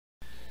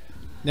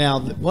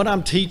Now, what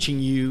I'm teaching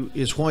you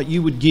is what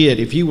you would get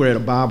if you were at a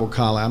Bible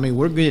college. I mean,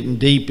 we're getting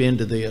deep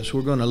into this.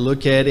 We're going to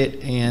look at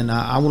it, and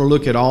I want to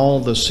look at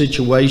all the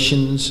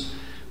situations.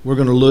 We're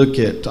going to look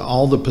at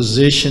all the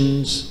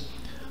positions.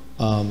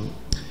 And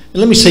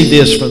let me say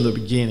this from the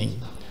beginning.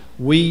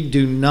 We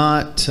do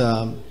not,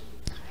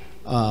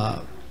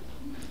 want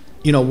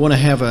to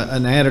have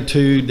an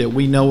attitude that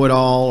we know it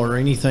all or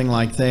anything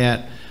like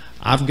that.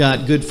 I've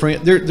got good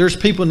friends. There's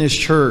people in this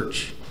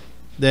church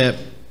that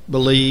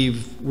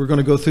believe we're going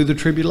to go through the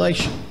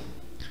tribulation,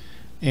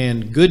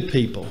 and good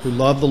people who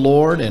love the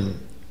Lord, and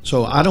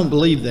so I don't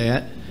believe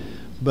that,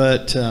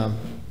 but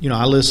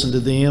I listen to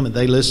them and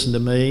they listen to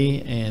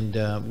me, and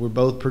we're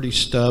both pretty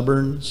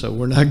stubborn, so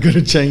we're not going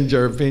to change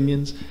our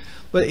opinions.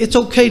 But it's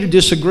okay to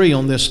disagree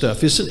on this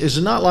stuff. It's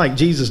not like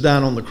Jesus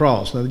dying on the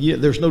cross. Now,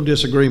 there's no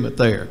disagreement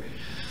there.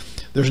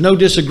 There's no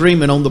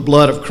disagreement on the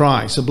blood of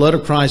Christ. The blood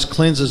of Christ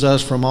cleanses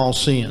us from all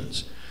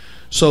sins.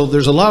 So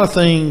there's a lot of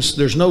things,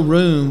 there's no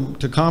room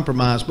to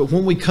compromise. But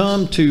when we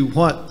come to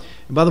and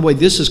by the way,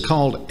 this is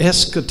called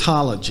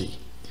eschatology,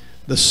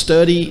 the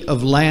study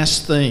of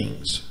last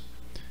things,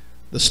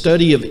 the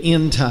study of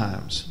end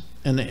times.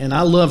 And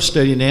I love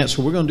studying that,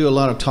 so we're going to do a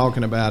lot of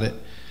talking about it,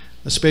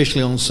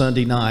 especially on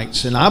Sunday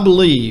nights. And I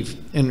believe,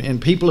 and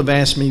people have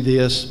asked me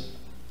this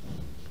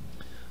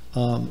a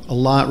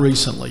lot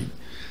recently.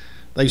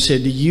 They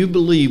said, do you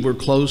believe we're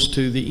close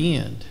to the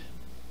end?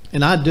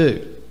 And I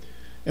do.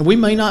 And we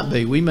may not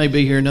be. We may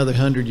be here another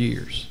 100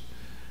 years.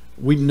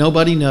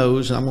 Nobody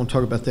knows, and I'm going to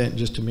talk about that in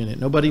just a minute.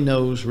 Nobody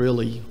knows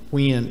really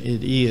when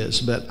it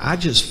is, but I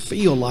just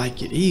feel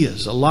like it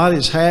is. A lot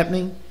is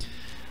happening.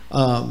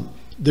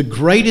 The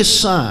greatest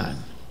sign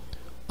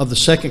of the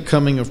second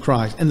coming of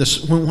Christ, and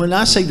when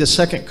I say the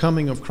second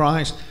coming of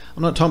Christ,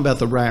 I'm not talking about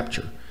the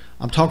rapture.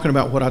 I'm talking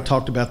about what I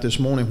talked about this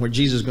morning, where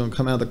Jesus is going to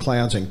come out of the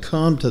clouds and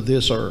come to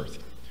this earth.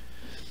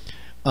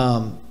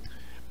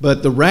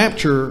 But the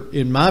rapture,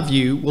 in my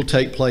view, will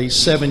take place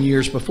 7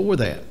 years before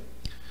that.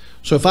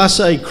 So if I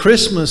say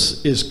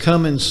Christmas is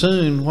coming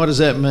soon, what does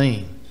that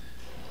mean?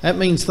 That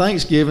means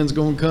Thanksgiving's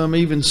going to come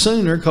even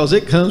sooner, because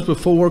it comes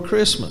before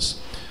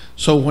Christmas.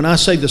 So when I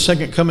say the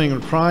second coming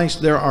of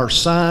Christ, there are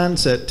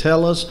signs that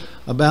tell us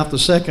about the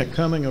second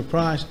coming of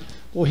Christ.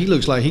 Well, he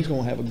looks like he's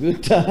going to have a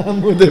good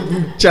time with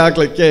the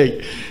chocolate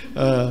cake.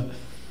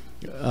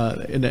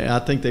 And I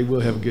think they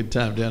will have a good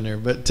time down there.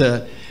 But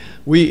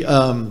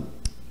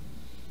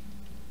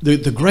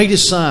the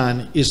greatest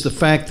sign is the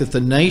fact that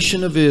the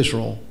nation of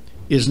Israel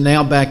is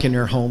now back in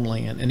their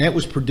homeland. And that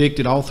was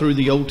predicted all through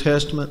the Old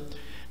Testament.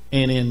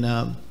 And in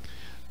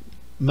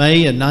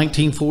May of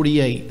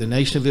 1948, the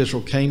nation of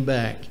Israel came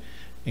back.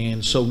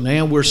 And so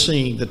now we're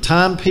seeing the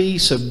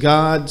timepiece of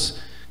God's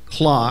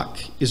clock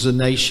is the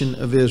nation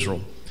of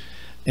Israel.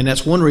 And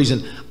that's one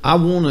reason I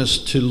want us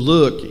to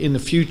look in the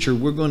future.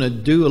 We're going to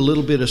do a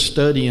little bit of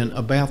studying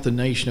about the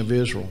nation of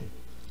Israel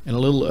and a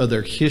little of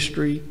their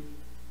history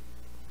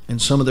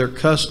and some of their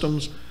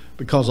customs,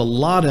 because a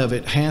lot of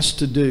it has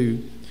to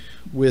do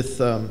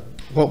with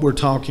what we're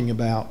talking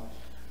about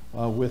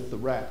with the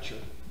rapture.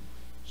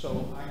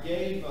 So I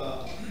gave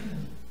out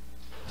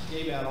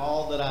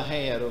all that I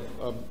had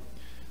of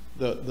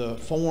the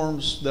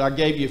forms that I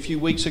gave you a few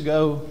weeks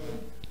ago.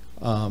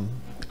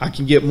 I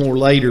can get more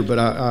later, but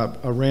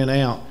I ran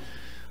out.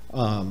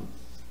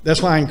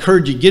 That's why I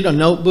encourage you, get a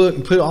notebook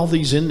and put all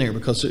these in there,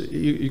 because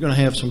you're going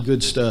to have some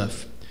good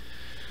stuff.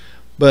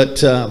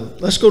 But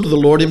let's go to the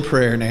Lord in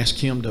prayer and ask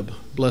Him to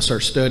bless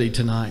our study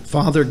tonight.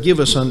 Father, give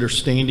us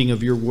understanding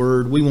of your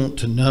word. We want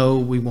to know.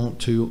 We want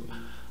to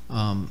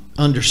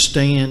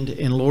understand.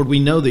 And Lord, we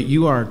know that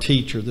you are our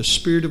teacher. The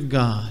Spirit of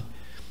God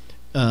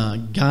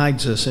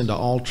guides us into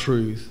all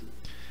truth.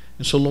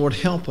 And so, Lord,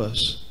 help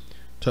us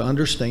to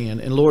understand.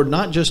 And Lord,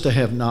 not just to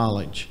have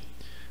knowledge,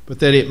 but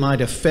that it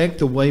might affect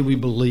the way we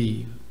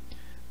believe,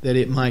 that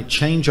it might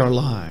change our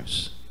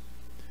lives,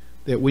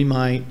 that we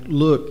might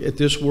look at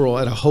this world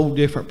at a whole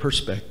different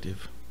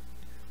perspective.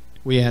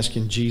 We ask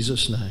in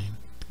Jesus' name.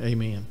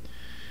 Amen.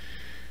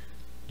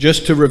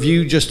 Just to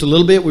review just a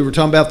little bit, we were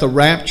talking about the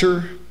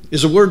rapture.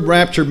 Is the word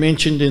rapture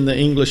mentioned in the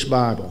English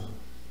Bible?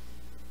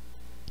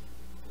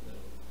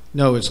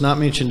 No, it's not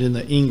mentioned in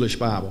the English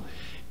Bible.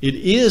 It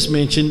is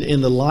mentioned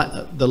in the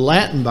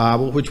Latin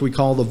Bible, which we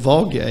call the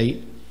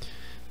Vulgate.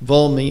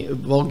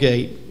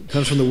 Vulgate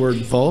comes from the word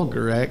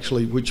vulgar,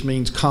 actually, which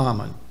means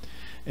common.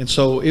 And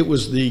so it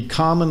was the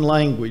common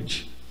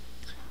language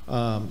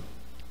it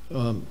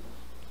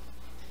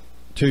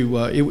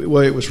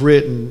was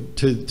written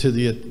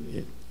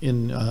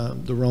in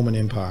the Roman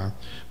Empire.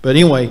 But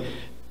anyway,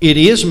 it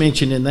is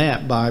mentioned in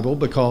that Bible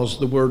because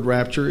the word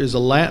rapture is a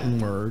Latin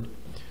word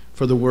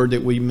for the word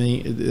that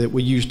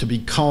we use to be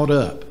caught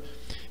up.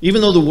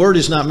 Even though the word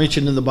is not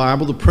mentioned in the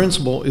Bible, the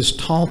principle is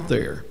taught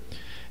there.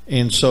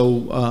 And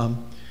so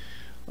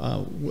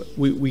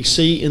we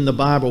see in the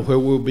Bible where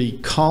we'll be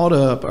caught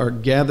up or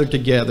gathered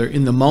together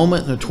in the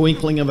moment, in the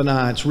twinkling of an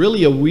eye. It's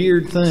really a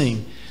weird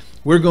thing.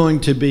 We're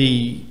going to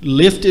be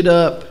lifted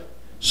up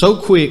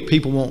so quick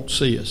people won't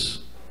see us.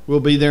 We'll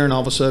be there and all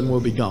of a sudden we'll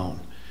be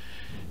gone.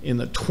 in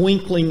the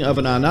twinkling of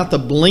an eye, not the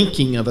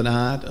blinking of an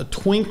eye. A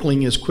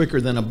twinkling is quicker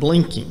than a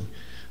blinking.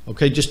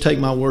 Okay, just take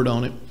my word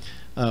on it.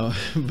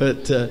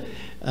 But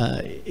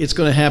it's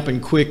going to happen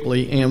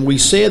quickly. And we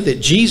said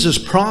that Jesus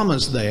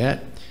promised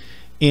that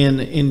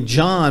in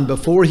John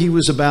before he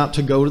was about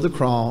to go to the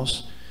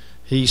cross.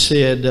 He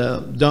said,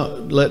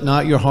 "Don't let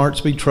not your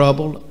hearts be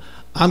troubled.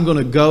 I'm going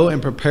to go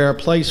and prepare a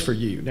place for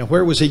you." Now,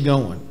 where was he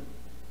going?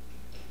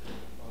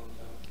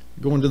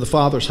 Going to the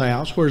Father's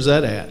house. Where's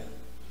that at?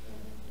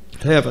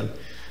 Heaven.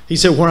 He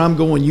said, "Where I'm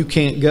going, you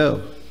can't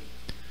go.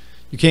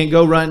 You can't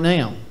go right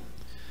now."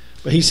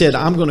 But he said,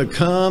 "I'm going to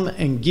come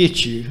and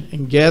get you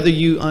and gather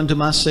you unto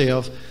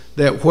myself,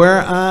 that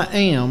where I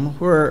am,"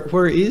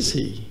 where is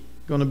he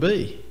going to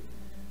be?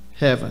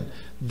 Heaven.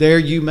 "There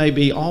you may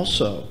be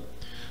also."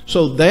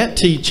 So that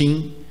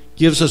teaching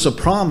gives us a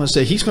promise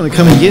that he's going to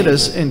come and get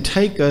us and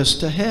take us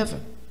to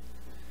heaven.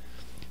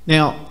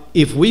 Now,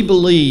 if we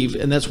believe,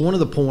 and that's one of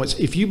the points,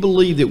 if you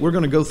believe that we're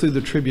going to go through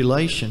the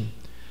tribulation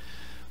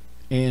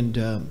and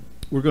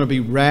we're going to be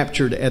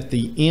raptured at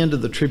the end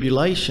of the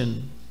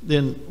tribulation,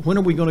 then when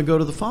are we going to go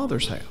to the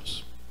Father's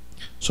house?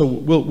 So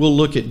we'll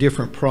look at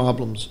different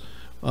problems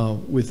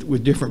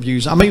with different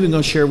views. I'm even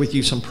going to share with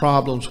you some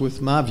problems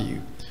with my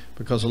view,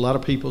 because a lot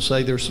of people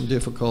say there's some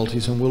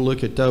difficulties, and we'll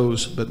look at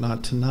those, but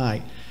not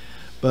tonight.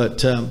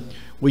 But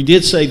we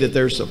did say that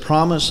there's a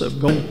promise of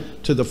going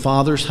to the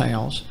Father's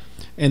house,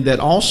 and that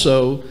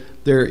also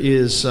there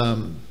is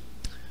the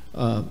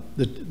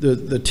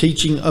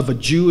teaching of a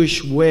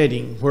Jewish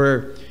wedding,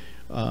 where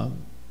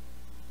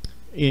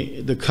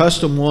the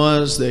custom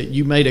was that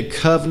you made a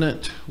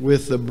covenant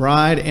with the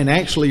bride and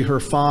actually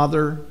her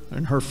father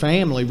and her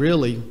family.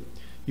 Really,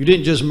 you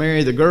didn't just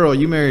marry the girl,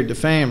 you married the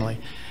family.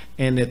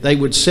 And that they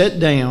would sit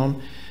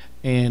down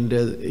and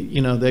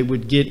they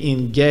would get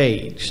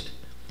engaged,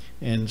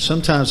 and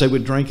sometimes they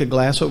would drink a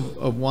glass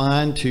of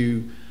wine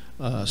to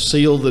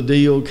seal the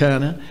deal,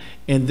 kind of.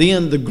 And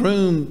then the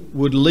groom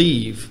would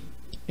leave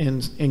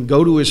and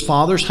go to his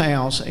father's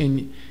house,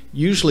 and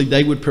usually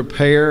they would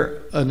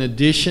prepare an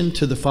addition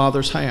to the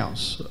father's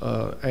house,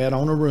 add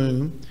on a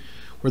room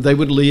where they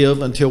would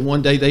live until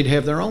one day they'd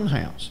have their own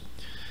house.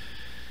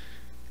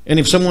 And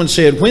if someone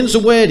said, "When's the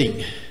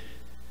wedding?"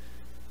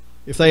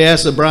 If they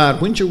asked the bride,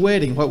 "When's your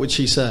wedding?" what would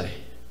she say?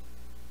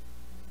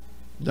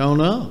 "Don't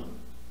know."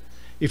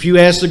 If you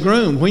asked the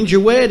groom, "When's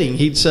your wedding?"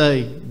 he'd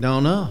say,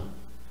 "Don't know."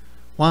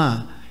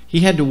 Why? He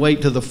had to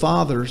wait till the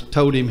father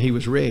told him he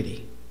was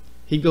ready.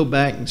 He'd go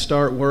back and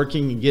start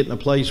working and getting a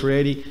place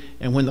ready.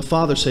 And when the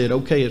father said,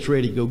 "Okay, it's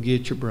ready, go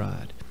get your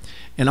bride."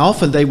 And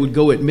often they would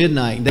go at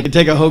midnight. They could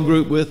take a whole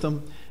group with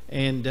them,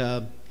 and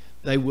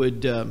they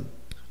would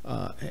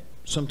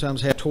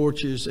sometimes have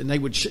torches, and they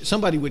would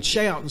somebody would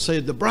shout and say,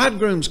 "The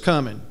bridegroom's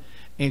coming,"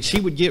 and she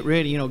would get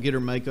ready, get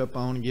her makeup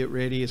on and get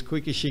ready as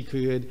quick as she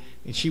could,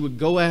 and she would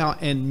go out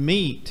and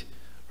meet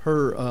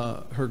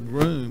her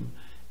groom,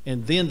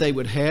 and then they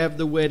would have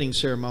the wedding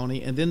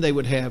ceremony, and then they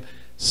would have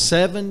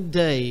 7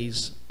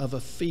 days of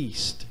a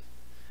feast,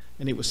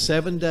 and it was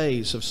 7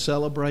 days of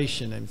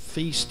celebration and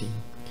feasting.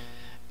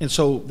 And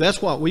so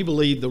that's what we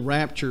believe the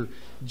rapture.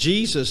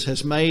 Jesus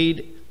has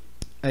made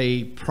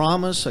a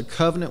promise, a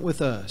covenant with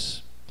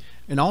us.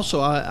 And also,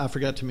 I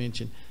forgot to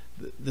mention,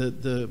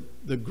 the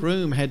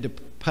groom had to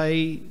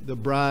pay the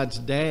bride's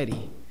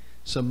daddy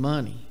some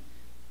money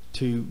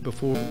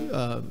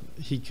before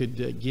he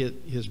could get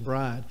his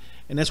bride.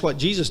 And that's what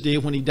Jesus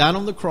did when he died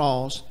on the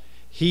cross.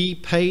 He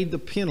paid the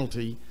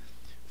penalty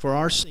for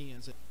our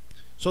sins.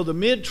 So the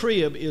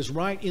mid-trib is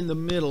right in the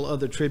middle of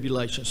the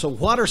tribulation. So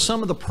what are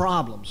some of the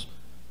problems?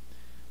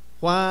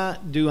 Why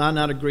do I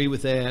not agree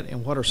with that,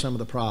 and what are some of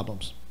the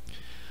problems?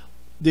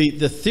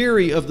 The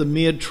theory of the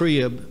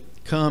mid-trib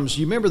comes,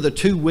 you remember the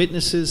two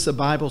witnesses the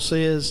Bible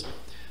says?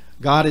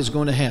 God is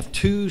going to have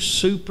two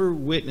super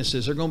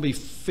witnesses. They're going to be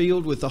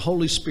filled with the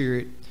Holy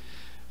Spirit.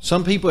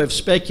 Some people have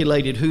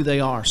speculated who they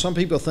are. Some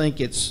people think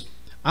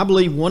I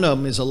believe one of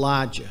them is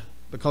Elijah,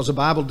 because the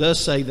Bible does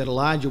say that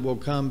Elijah will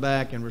come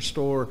back and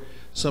restore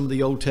some of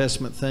the Old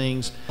Testament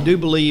things. I do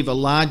believe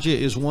Elijah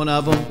is one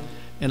of them,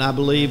 and I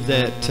believe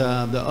that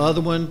the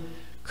other one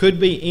could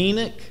be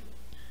Enoch,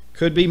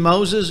 could be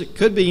Moses, it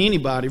could be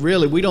anybody,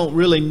 really. We don't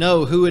really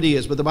know who it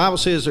is, but the Bible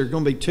says there are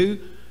going to be two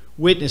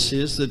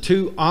witnesses, the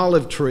two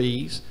olive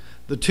trees,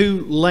 the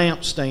two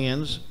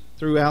lampstands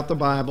throughout the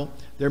Bible.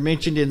 They're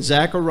mentioned in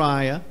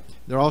Zechariah.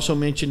 They're also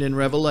mentioned in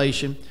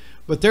Revelation.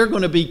 But they're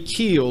going to be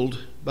killed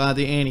by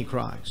the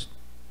Antichrist.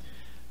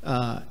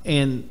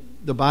 And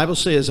the Bible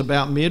says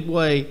about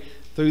midway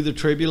through the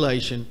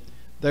tribulation,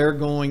 they're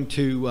going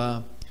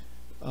to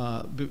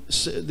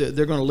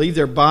leave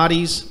their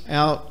bodies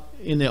out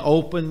in the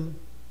open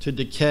to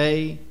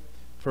decay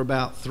for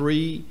about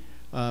 3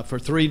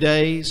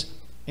 days.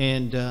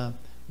 And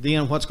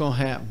then what's going to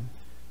happen?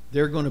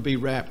 They're going to be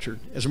raptured.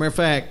 As a matter of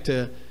fact,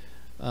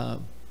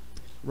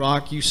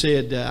 Rock, you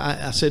said,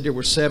 I said there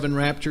were 7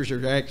 raptures. There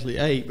are actually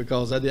 8,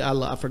 because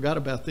I forgot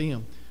about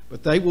them.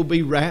 But they will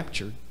be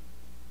raptured.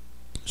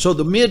 So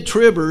the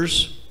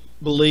mid-tribbers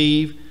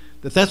believe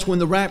that's when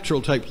the rapture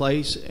will take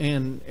place,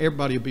 and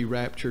everybody will be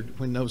raptured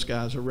when those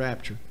guys are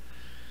raptured.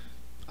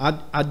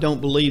 I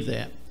don't believe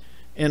that.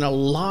 And a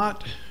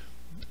lot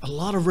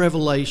of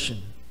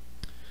Revelation,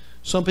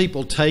 some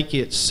people take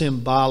it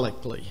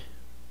symbolically.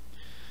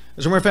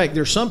 As a matter of fact,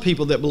 there's some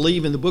people that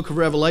believe in the book of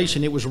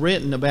Revelation it was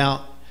written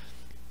about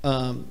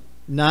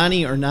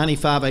 90 or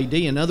 95 AD.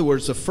 In other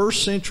words, the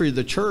first century of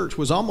the church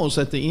was almost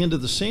at the end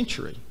of the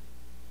century.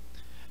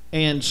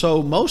 And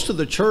so most of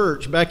the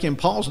church back in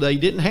Paul's day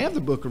didn't have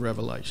the book of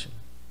Revelation.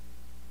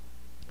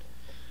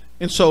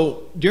 And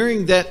so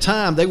during that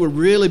time, they were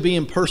really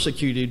being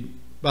persecuted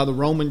by the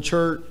Roman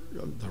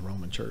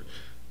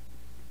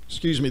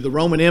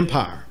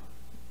Empire.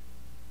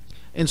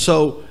 And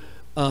so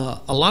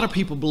a lot of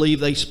people believe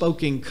they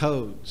spoke in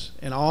codes,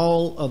 and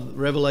all of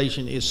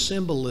Revelation is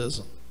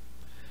symbolism.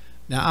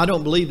 Now, I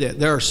don't believe that.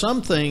 There are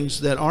some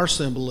things that are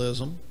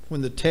symbolism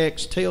when the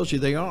text tells you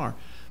they are.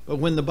 But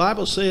when the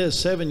Bible says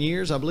 7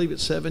 years, I believe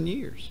it's 7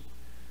 years.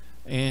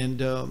 And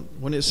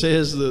when it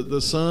says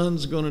the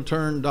sun's going to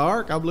turn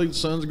dark, I believe the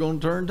sun's going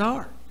to turn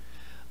dark.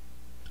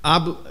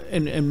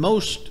 And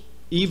most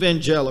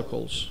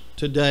evangelicals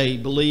today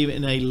believe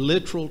in a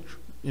literal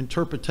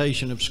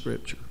interpretation of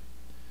Scripture.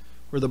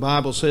 Where the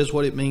Bible says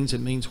what it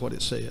means what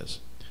it says.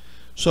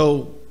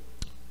 So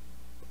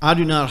I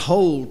do not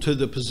hold to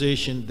the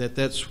position that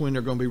that's when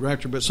they're going to be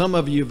raptured. But some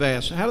of you have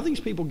asked, how do these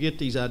people get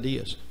these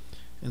ideas?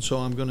 And so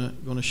I'm going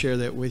to share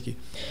that with you.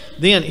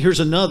 Then here's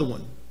another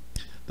one.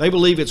 They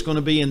believe it's going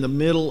to be in the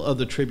middle of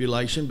the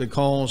tribulation,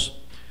 because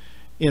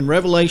in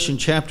Revelation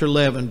chapter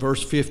 11,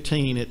 verse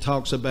 15, it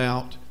talks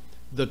about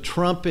the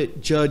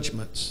trumpet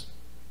judgments.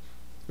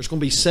 There's going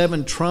to be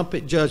 7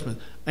 trumpet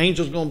judgments.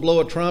 Angel's going to blow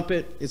a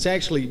trumpet. It's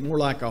actually more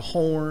like a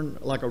horn,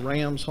 like a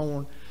ram's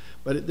horn.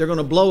 But they're going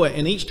to blow it,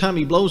 and each time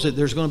he blows it,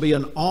 there's going to be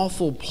an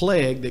awful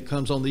plague that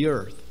comes on the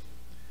earth.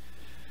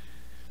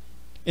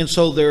 And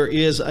so there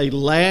is a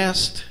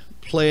last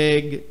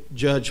plague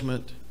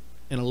judgment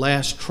and a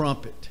last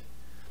trumpet.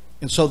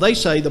 And so they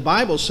say, the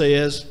Bible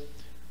says,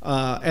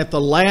 at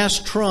the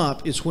last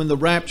trump is when the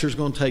rapture is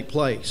going to take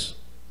place.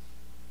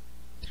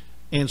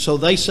 And so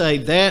they say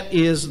that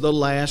is the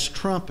last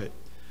trumpet.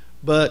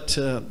 But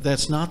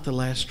that's not the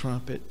last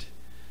trumpet.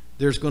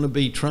 There's going to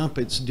be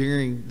trumpets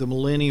during the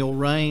millennial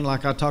reign,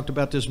 like I talked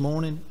about this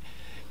morning.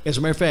 As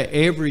a matter of fact,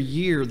 every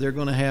year they're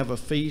going to have a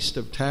Feast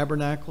of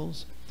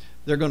Tabernacles.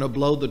 They're going to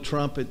blow the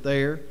trumpet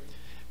there.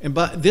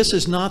 But this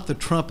is not the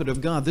trumpet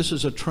of God. This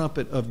is a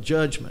trumpet of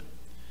judgment.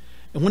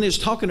 And when it's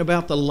talking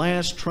about the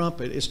last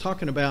trumpet, it's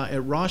talking about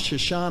at Rosh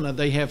Hashanah,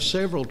 they have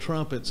several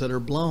trumpets that are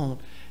blown.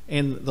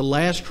 And the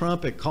last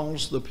trumpet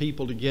calls the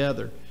people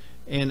together.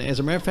 And as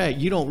a matter of fact,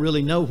 you don't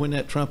really know when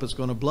that trumpet's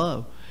going to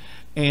blow.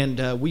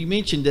 And we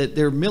mentioned that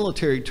they're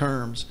military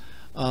terms.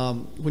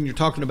 When you're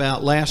talking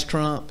about last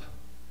trumpet.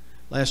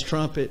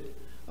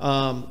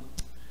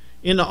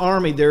 In the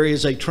Army, there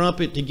is a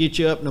trumpet to get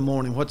you up in the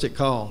morning. What's it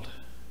called?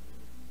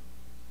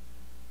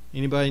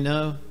 Anybody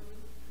know?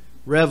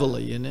 Reveille,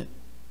 isn't it?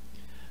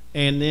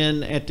 And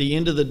then at the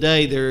end of the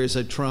day, there is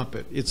a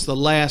trumpet. It's the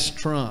last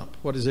trump.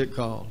 What is it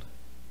called?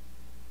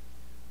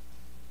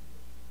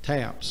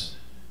 Taps.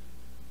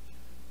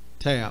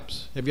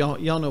 Taps. Have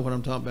y'all know what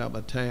I'm talking about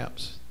by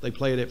taps? They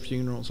play it at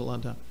funerals a lot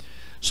of time.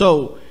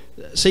 So,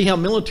 see how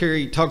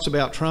military talks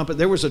about trumpet?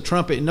 There was a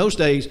trumpet. In those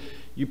days,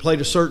 you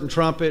played a certain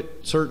trumpet,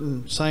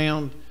 certain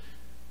sound,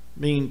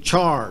 mean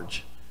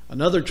charge.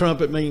 Another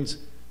trumpet means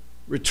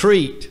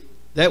retreat.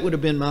 That would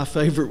have been my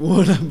favorite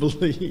one, I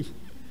believe.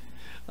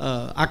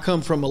 I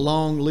come from a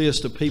long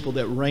list of people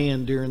that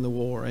ran during the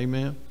war.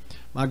 Amen.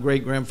 My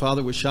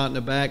great-grandfather was shot in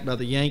the back by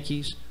the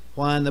Yankees.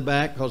 Why in the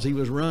back? Because he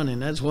was running.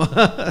 That's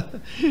why.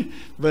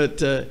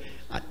 But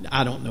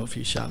I don't know if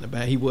he shot in the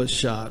back. He was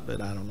shot, but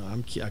I don't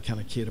know. I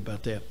kind of kid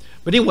about that.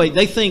 But anyway,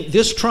 they think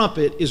this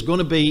trumpet is going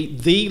to be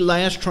the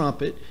last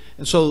trumpet.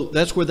 And so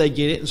that's where they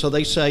get it. And so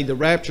they say the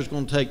rapture is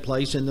going to take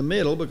place in the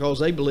middle, because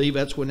they believe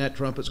that's when that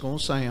trumpet's going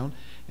to sound.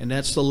 And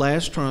that's the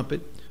last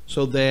trumpet.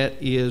 So that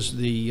is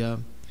the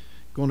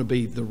going to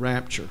be the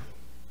rapture.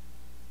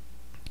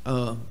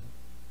 Now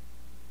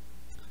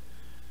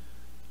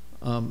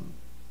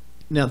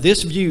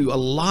this view, a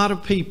lot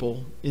of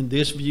people in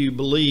this view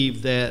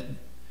believe that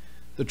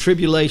the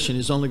tribulation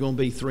is only going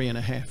to be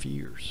 3.5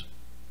 years.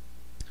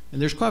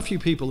 And there's quite a few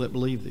people that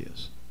believe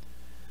this.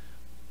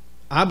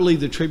 I believe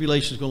the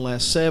tribulation is going to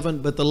last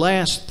 7, but the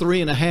last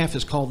 3.5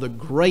 is called the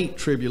Great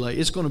Tribulation.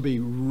 It's going to be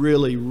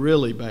really,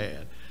 really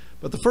bad.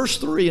 But the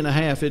first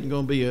 3.5 isn't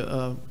going to be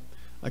a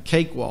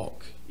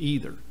cakewalk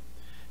either.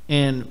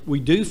 And we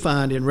do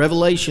find in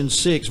Revelation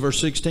 6, verse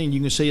 16, you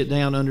can see it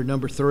down under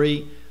number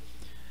 3,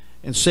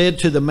 and said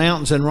to the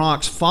mountains and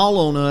rocks, fall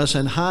on us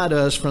and hide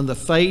us from the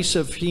face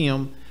of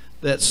him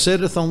that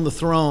sitteth on the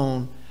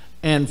throne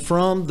and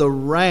from the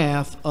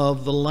wrath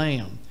of the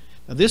Lamb.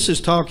 Now this is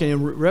talking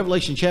in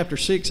Revelation chapter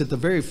 6 at the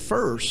very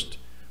first,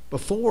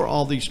 before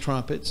all these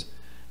trumpets.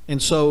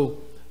 And so,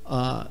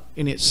 and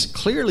it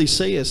clearly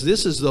says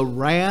this is the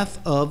wrath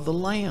of the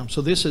Lamb.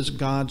 So this is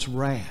God's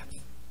wrath.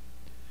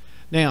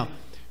 Now,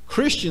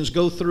 Christians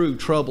go through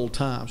troubled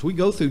times. We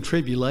go through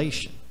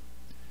tribulation.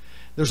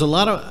 There's a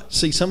lot of,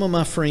 see, some of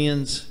my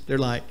friends, they're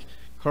like,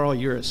 Carl,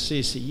 you're a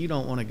sissy. You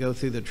don't want to go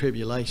through the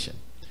tribulation.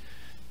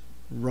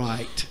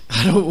 Right.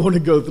 I don't want to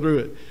go through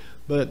it.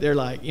 But they're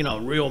like, you know,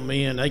 real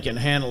men, they can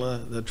handle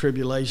the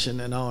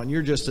tribulation and all. And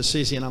you're just a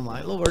sissy. And I'm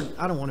like, Lord,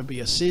 I don't want to be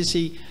a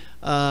sissy.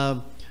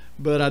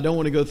 But I don't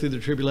want to go through the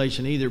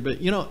tribulation either.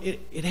 But, you know,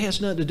 it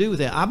has nothing to do with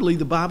that. I believe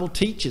the Bible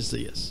teaches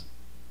this.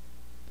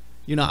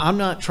 You know, I'm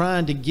not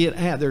trying to get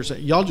at,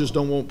 y'all just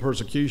don't want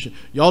persecution.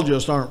 Y'all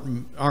just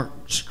aren't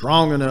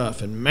strong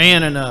enough and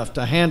man enough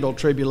to handle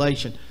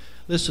tribulation.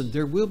 Listen,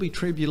 there will be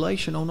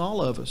tribulation on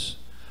all of us.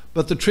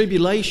 But the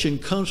tribulation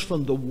comes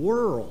from the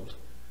world,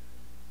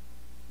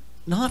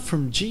 not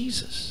from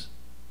Jesus.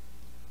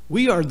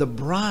 We are the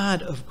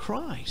bride of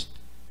Christ.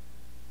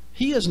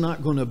 He is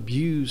not going to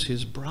abuse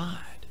his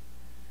bride.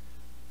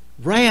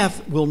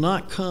 Wrath will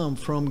not come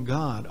from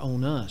God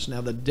on us.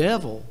 Now, the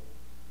devil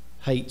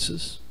hates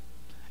us,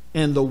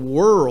 and the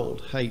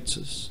world hates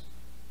us,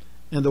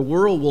 and the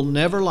world will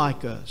never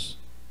like us.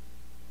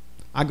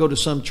 I go to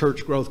some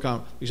church growth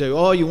conference. You say,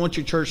 oh, you want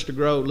your church to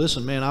grow?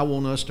 Listen, man, I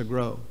want us to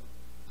grow.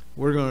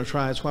 We're going to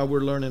try. That's why we're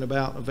learning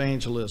about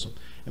evangelism.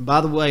 And by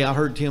the way, I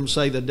heard Tim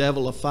say the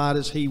devil will fight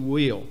us. He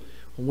will.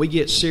 When we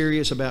get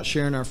serious about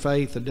sharing our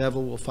faith, the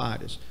devil will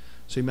fight us.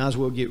 So you might as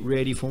well get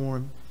ready for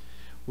him.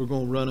 We're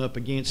going to run up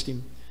against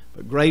him.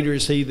 But greater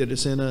is he that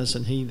is in us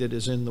than he that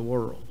is in the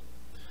world.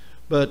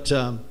 But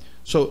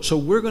so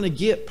we're going to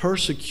get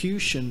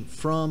persecution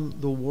from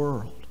the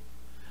world.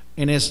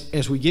 And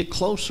as we get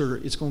closer,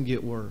 it's going to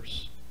get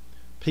worse.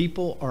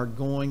 People are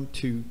going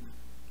to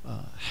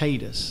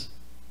hate us.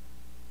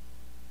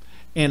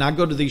 And I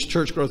go to these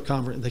church growth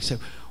conferences, and they say,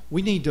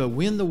 we need to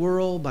win the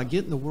world by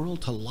getting the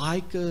world to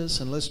like us,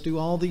 and let's do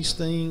all these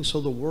things so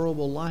the world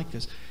will like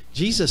us.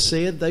 Jesus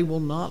said they will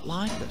not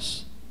like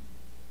us.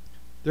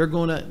 They're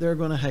going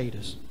to hate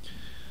us.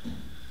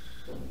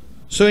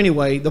 So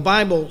anyway, the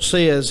Bible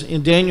says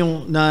in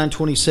Daniel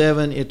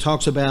 9:27, it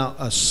talks about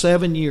a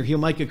 7-year. He'll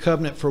make a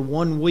covenant for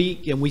 1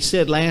 week. And we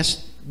said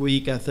last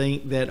week, I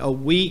think, that a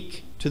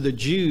week to the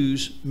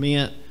Jews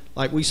meant,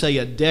 like we say,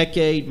 a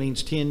decade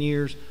means 10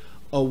 years.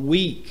 A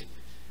week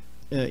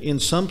in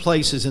some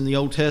places in the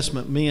Old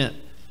Testament meant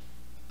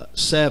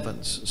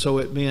sevens. So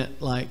it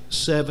meant like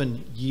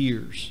 7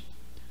 years.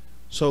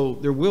 So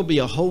there will be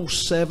a whole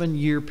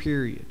 7-year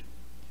period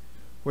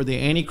where the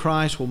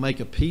Antichrist will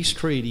make a peace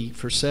treaty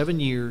for 7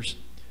 years.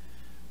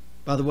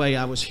 By the way,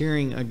 I was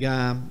hearing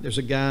there's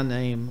a guy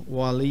named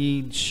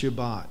Walid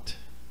Shabat.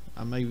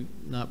 I may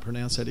not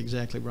pronounce that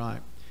exactly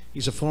right.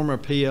 He's a former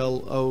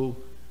PLO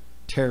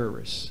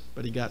terrorist,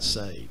 but he got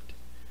saved.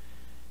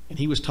 And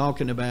he was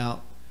talking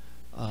about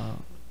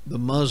the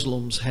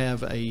Muslims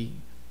have a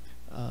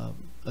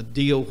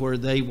deal where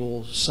they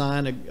will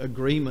sign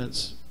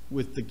agreements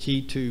with the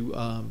key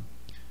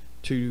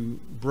to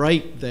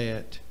break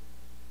that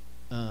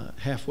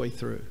halfway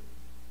through.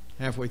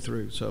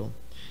 So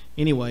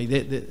anyway,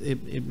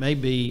 it may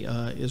be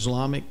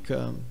Islamic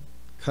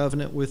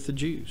covenant with the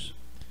Jews.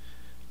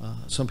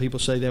 Some people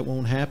say that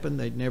won't happen.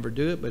 They'd never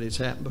do it, but it's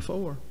happened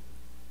before.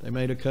 They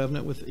made a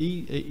covenant with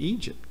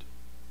Egypt.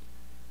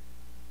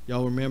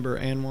 Y'all remember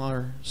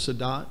Anwar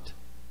Sadat?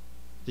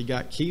 He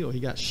got killed. He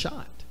got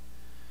shot.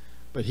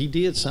 But he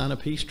did sign a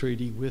peace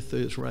treaty with the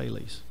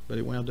Israelis, but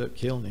it wound up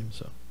killing him.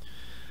 So,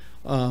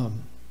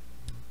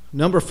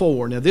 number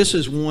 4. Now, this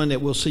is one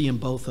that we'll see in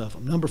both of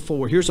them. Number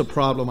 4, here's a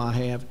problem I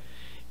have.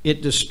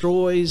 It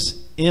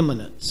destroys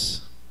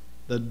imminence,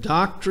 the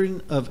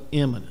doctrine of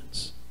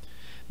imminence.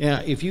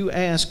 Now, if you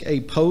ask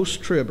a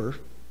post-tribber,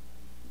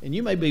 and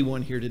you may be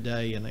one here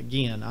today, and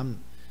again,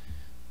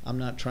 I'm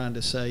not trying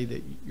to say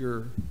that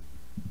you're,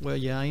 well,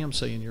 yeah, I am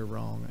saying you're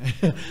wrong.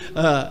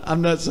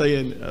 I'm not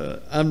saying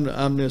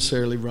I'm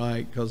necessarily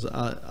right, because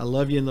I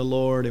love you in the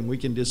Lord, and we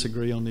can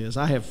disagree on this.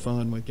 I have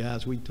fun with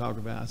guys. We talk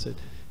about, I said,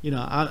 you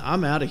know,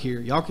 I'm out of here.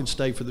 Y'all can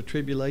stay for the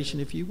tribulation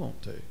if you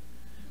want to,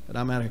 but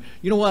I'm out of here.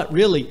 You know what?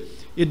 Really,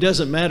 it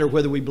doesn't matter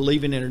whether we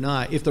believe in it or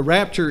not. If the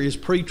rapture is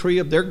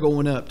pre-trib, they're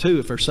going up too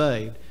if they're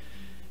saved.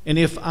 And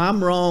if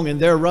I'm wrong and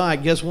they're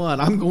right, guess what?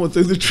 I'm going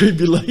through the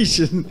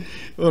tribulation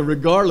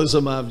regardless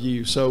of my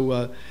view.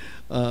 So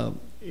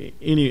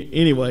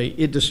anyway,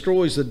 it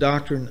destroys the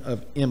doctrine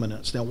of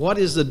imminence. Now, what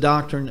is the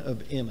doctrine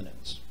of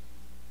imminence?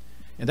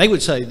 And they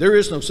would say there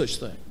is no such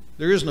thing.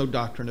 There is no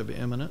doctrine of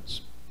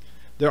imminence.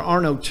 There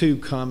are no two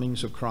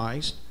comings of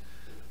Christ.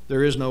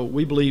 There is no,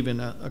 we believe in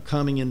a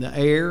coming in the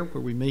air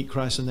where we meet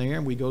Christ in the air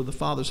and we go to the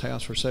Father's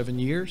house for 7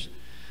 years.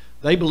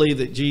 They believe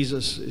that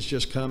Jesus is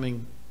just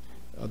coming.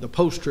 The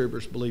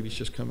post-tribbers believe he's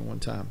just coming one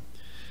time.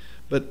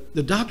 But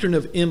the doctrine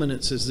of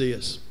imminence is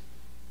this.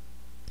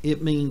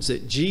 It means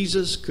that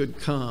Jesus could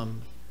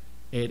come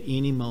at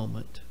any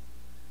moment.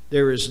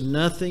 There is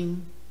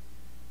nothing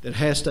that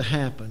has to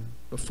happen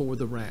before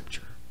the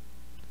rapture.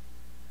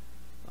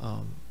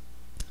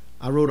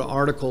 I wrote an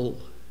article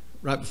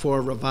right before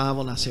our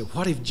revival, and I said,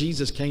 what if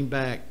Jesus came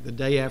back the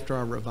day after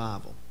our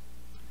revival?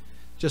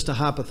 Just a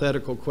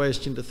hypothetical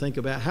question to think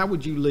about. How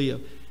would you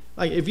live?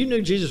 Like, if you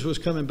knew Jesus was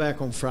coming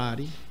back on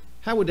Friday,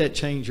 how would that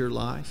change your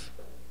life?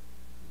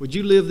 Would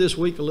you live this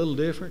week a little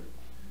different?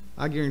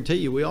 I guarantee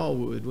you we all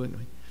would, wouldn't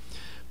we?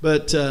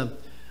 But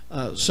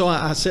so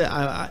I said,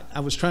 I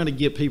was trying to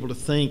get people to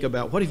think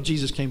about, what if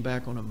Jesus came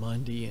back on a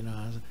Monday? And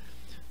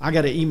I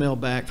got an email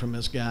back from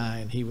this guy,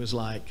 and he was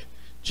like,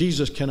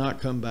 Jesus cannot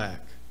come back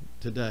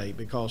today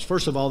because,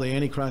 first of all, the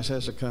Antichrist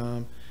has to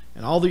come,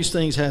 and all these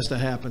things has to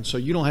happen, so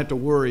you don't have to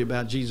worry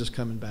about Jesus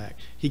coming back.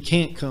 He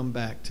can't come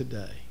back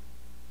today.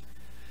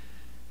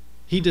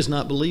 He does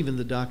not believe in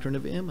the doctrine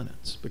of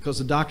imminence, because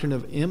the doctrine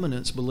of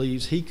imminence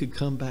believes he could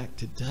come back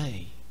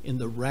today in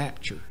the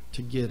rapture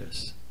to get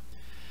us.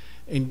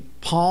 And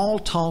Paul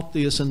taught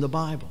this in the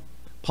Bible.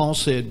 Paul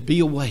said, be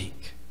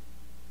awake.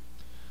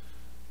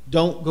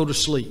 Don't go to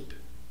sleep.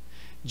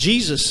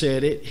 Jesus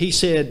said it. He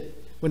said,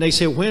 when they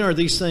said, when are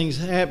these things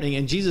happening?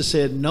 And Jesus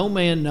said, no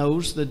man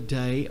knows the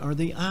day or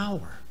the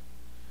hour,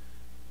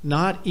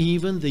 not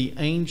even the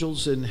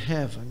angels in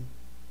heaven.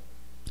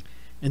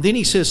 And then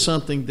he says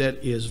something that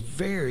is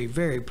very,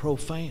 very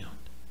profound.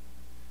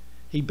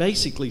 He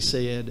basically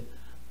said,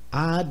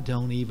 I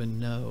don't even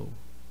know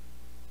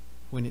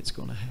when it's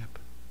going to happen.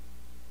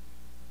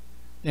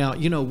 Now,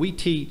 you know, we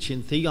teach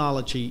in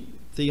theology,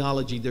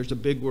 there's a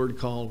big word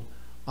called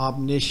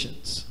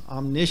omniscience.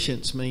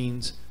 Omniscience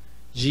means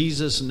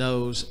Jesus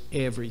knows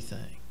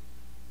everything.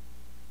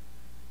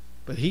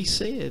 But he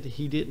said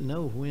he didn't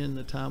know when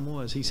the time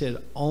was. He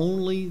said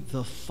only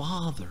the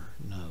Father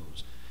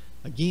knows.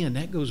 Again,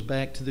 that goes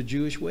back to the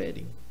Jewish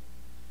wedding.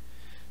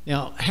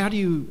 Now, how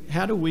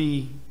do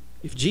we,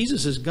 if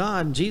Jesus is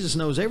God and Jesus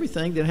knows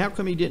everything, then how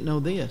come he didn't know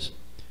this?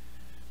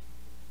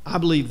 I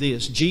believe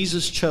this.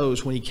 Jesus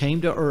chose, when he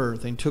came to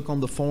earth and took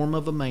on the form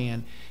of a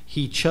man,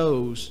 he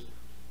chose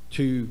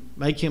to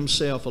make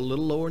himself a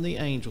little lower than the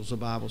angels, the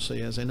Bible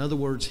says. In other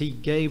words, he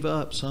gave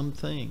up some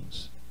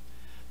things.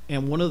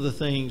 And one of the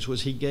things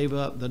was he gave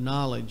up the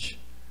knowledge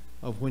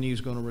of when he was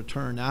going to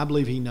return. Now, I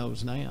believe he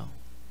knows now.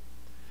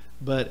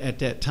 But at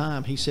that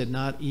time, he said,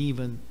 not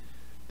even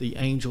the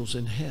angels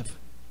in heaven.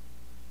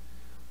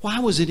 Why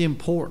was it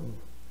important?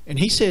 And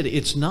he said,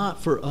 it's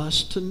not for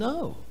us to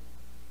know.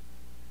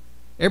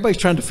 Everybody's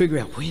trying to figure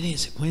out, when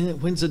is it?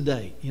 When's the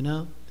date? You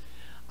know?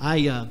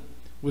 I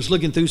was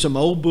looking through some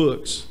old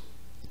books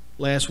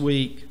last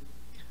week.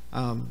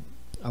 I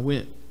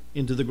went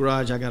into the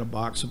garage. I got a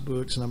box of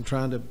books, and I'm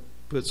trying to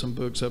put some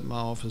books up in my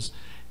office.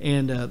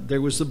 And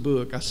there was the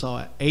book. I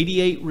saw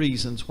 88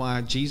 Reasons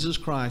Why Jesus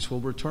Christ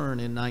Will Return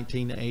in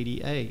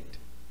 1988.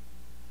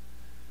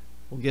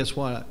 Well, guess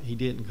what? He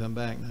didn't come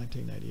back in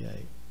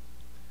 1988.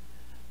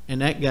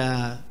 And that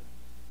guy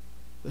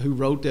who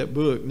wrote that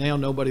book, now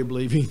nobody will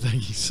believe anything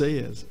he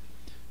says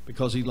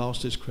because he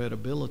lost his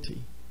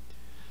credibility.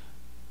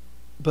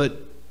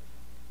 But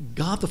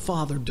God the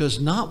Father does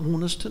not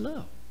want us to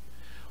know.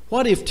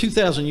 What if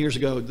 2,000 years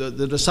ago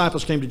the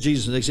disciples came to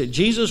Jesus and they said,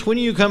 Jesus, when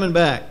are you coming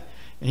back?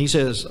 And he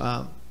says,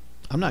 I'm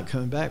not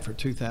coming back for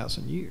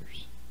 2,000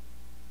 years.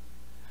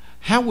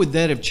 How would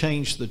that have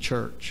changed the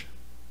church?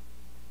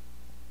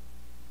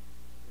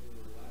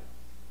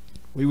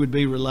 We would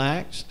be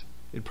relaxed.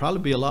 It'd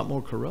probably be a lot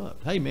more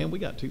corrupt. Hey, man, we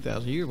got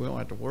 2,000 years. We don't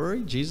have to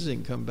worry. Jesus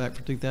ain't coming back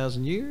for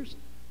 2,000 years.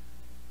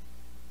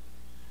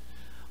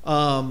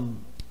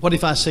 What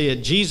if I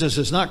said, Jesus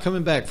is not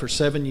coming back for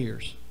 7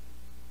 years?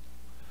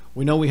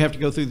 We know we have to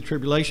go through the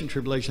tribulation.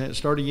 Tribulation hasn't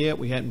started yet.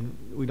 We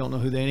don't know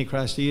who the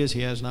Antichrist is.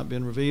 He has not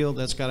been revealed.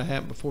 That's got to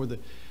happen before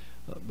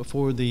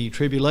the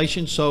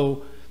tribulation.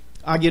 So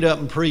I get up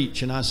and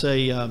preach, and I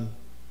say,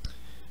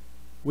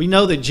 we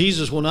know that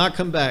Jesus will not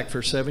come back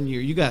for 7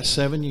 years. You got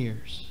 7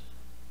 years.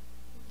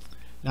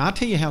 Now, I'll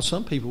tell you how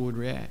some people would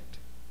react.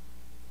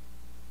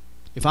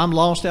 If I'm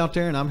lost out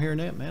there and I'm hearing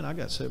that, man, I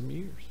got 7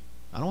 years.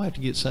 I don't have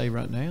to get saved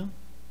right now.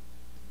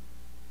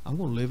 I'm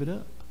going to live it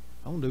up.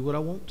 I'm going to do what I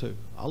want to.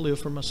 I'll live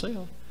for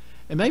myself.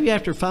 And maybe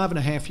after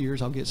 5.5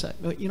 years, I'll get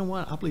saved. But you know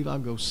what? I believe I'll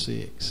go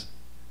 6.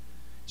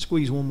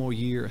 Squeeze one more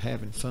year of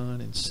having fun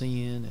and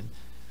sin. And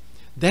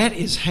that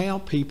is how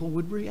people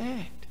would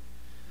react.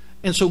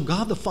 And so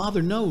God the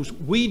Father knows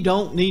we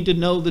don't need to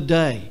know the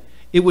day.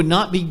 It would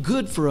not be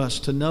good for us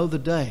to know the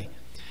day.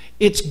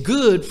 It's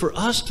good for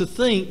us to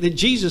think that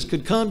Jesus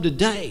could come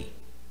today.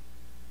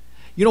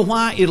 You know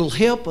why? It'll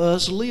help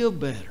us live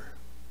better.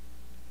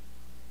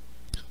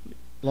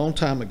 A long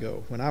time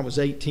ago, when I was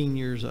 18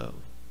 years old,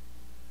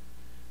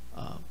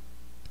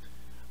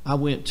 I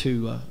went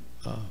to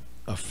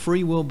a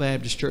Free Will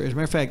Baptist church. As a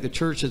matter of fact, the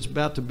church that's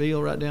about to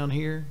build right down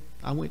here,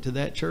 I went to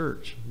that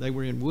church. They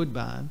were in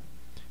Woodbine,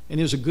 and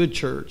it was a good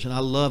church, and I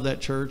love that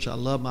church. I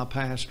love my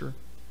pastor.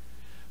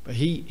 But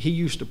he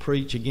used to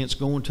preach against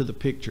going to the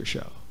picture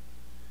show.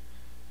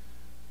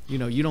 You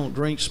know, you don't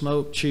drink,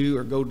 smoke, chew,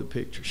 or go to the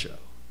picture show,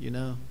 you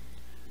know.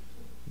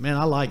 Man,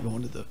 I like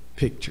going to the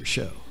picture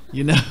show,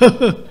 you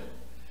know.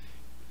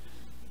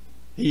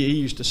 He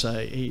used to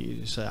say,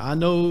 I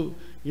know,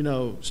 you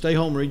know, stay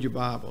home, read your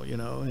Bible, you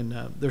know, and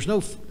there's no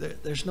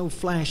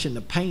flash in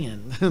the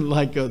pan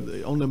like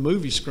on the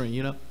movie screen,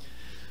 you know.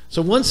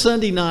 So one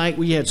Sunday night,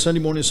 we had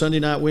Sunday morning, Sunday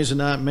night, Wednesday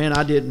night. Man,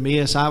 I didn't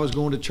miss. I was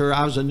going to church.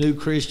 I was a new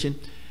Christian.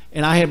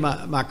 And I had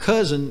my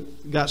cousin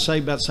got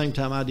saved about the same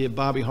time I did,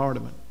 Bobby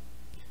Hardiman.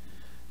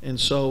 And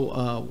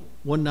so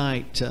one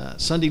night,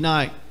 Sunday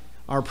night,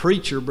 our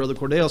preacher, Brother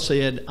Cordell,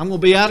 said, I'm going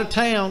to be out of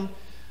town,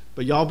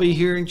 but y'all be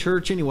here in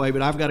church anyway,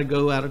 but I've got to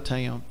go out of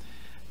town.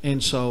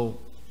 And so,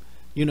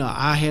 you know,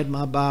 I had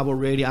my Bible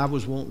ready. I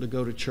was wanting to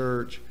go to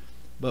church.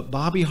 But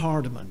Bobby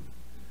Hardiman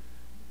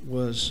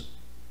was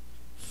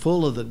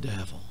full of the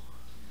devil.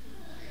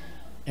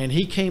 And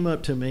he came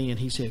up to me and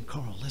he said,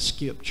 Carl, let's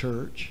skip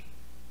church.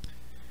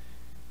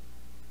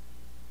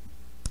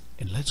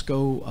 And let's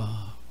go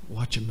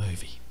watch a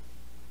movie.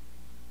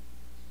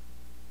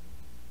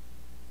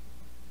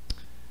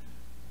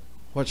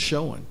 What's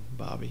showing,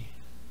 Bobby?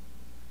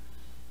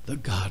 The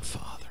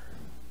Godfather.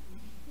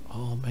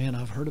 Oh man,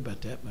 I've heard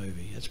about that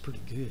movie. That's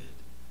pretty good.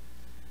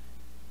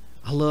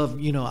 I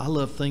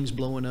love things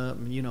blowing up,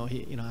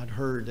 and I'd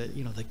heard that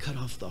they cut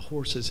off the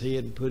horse's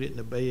head and put it in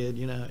the bed.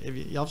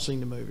 Y'all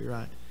seen the movie,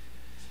 right?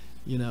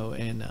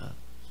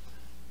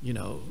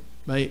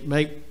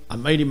 I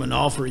made him an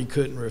offer he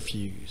couldn't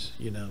refuse.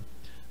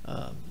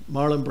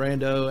 Marlon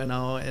Brando and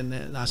all, and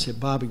then I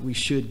said, Bobby, we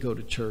should go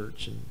to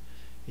church, and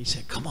he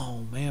said, come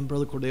on, man,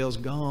 Brother Cordell's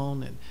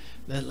gone, and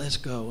let's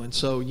go. And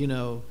so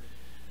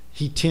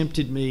he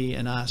tempted me,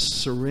 and I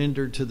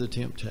surrendered to the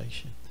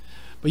temptation.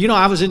 But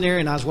I was in there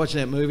and I was watching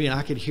that movie and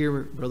I could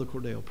hear Brother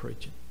Cordell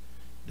preaching.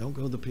 Don't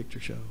go to the picture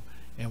show.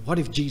 And what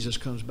if Jesus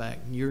comes back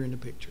and you're in the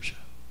picture show?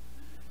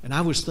 And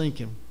I was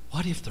thinking,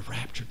 what if the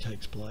rapture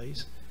takes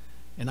place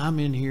and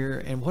I'm in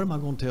here and what am I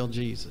going to tell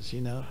Jesus?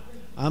 And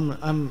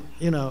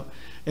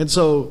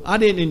so I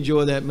didn't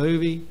enjoy that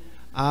movie.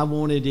 I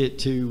wanted it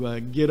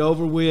to get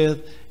over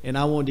with, and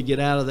I wanted to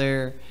get out of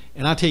there.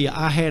 And I tell you,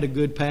 I had a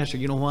good pastor.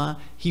 You know why?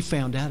 He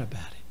found out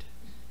about it.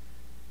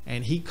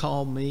 And he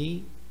called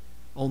me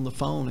on the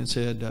phone and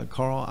said,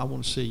 Carl, I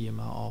want to see you in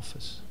my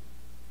office.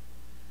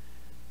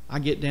 I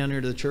get down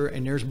there to the church,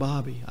 and there's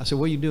Bobby. I said,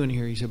 what are you doing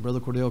here? He said,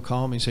 Brother Cordell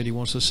called me and said he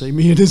wants to see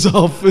me in his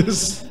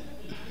office.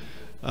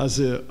 I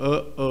said,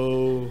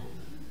 uh-oh.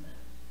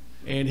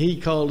 And he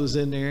called us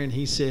in there, and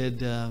he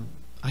said,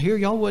 I hear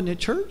y'all wasn't at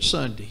church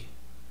Sunday.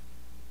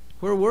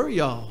 Where were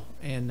y'all?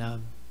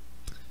 And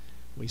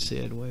we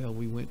said, well,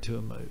 we went to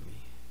a movie.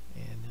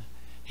 And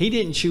he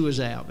didn't chew us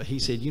out, but he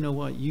said, you know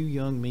what, you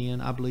young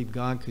men, I believe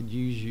God could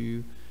use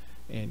you,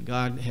 and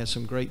God has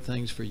some great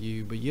things for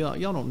you, but y'all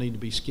don't need to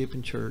be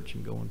skipping church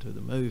and going to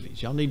the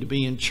movies. Y'all need to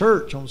be in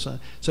church on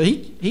Sunday. So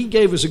he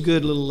gave us a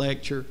good little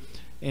lecture.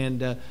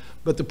 And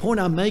but the point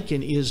I'm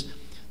making is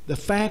the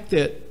fact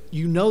that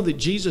that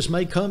Jesus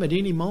may come at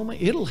any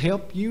moment, it'll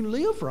help you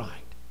live right.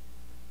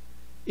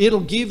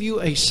 It'll give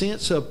you a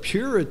sense of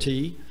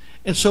purity.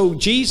 And so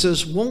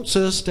Jesus wants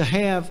us to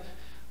have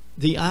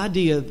the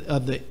idea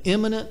of the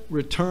imminent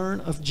return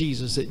of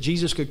Jesus, that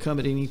Jesus could come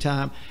at any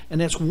time.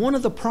 And that's one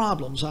of the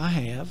problems I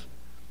have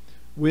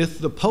with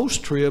the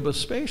post-trib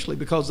especially,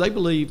 because they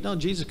believe, no,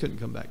 Jesus couldn't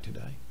come back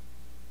today.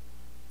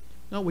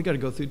 No, we got to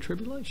go through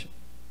tribulation.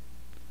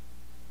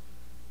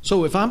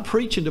 So if I'm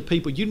preaching to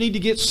people, you need to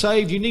get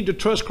saved, you need to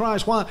trust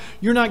Christ. Why?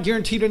 You're not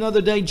guaranteed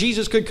another day.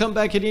 Jesus could come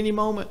back at any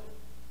moment.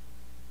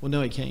 Well,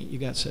 no, he can't. You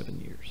got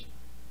 7 years.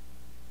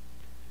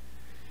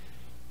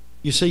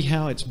 You see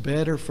how it's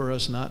better for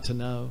us not to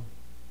know?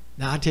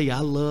 Now, I tell you,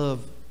 I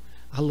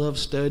love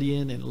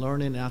studying and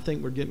learning, and I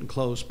think we're getting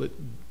close, but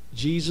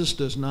Jesus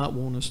does not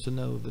want us to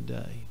know the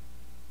day.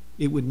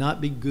 It would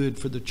not be good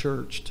for the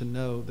church to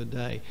know the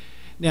day.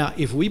 Now,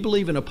 if we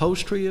believe in a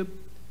post-trib,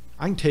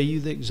 I can tell you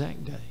the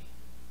exact day.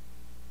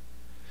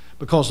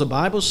 Because the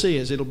Bible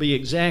says it'll be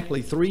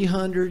exactly it'll be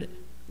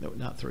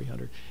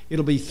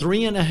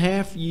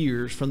 3.5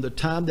 years from the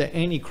time the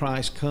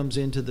Antichrist comes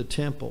into the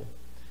temple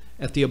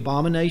at the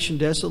abomination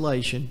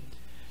desolation,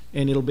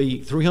 and it'll be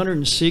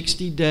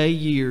 360-day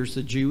years,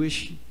 the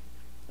Jewish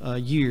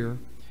year.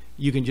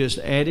 You can just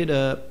add it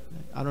up.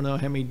 I don't know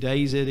how many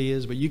days it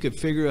is, but you could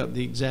figure up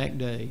the exact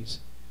days,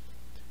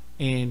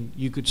 and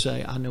you could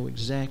say, I know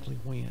exactly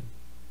when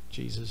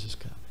Jesus is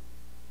coming.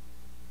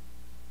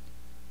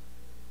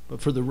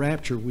 But for the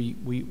rapture,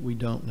 we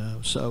don't know.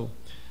 So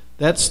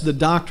that's the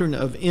doctrine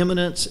of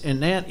imminence,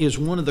 and that is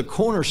one of the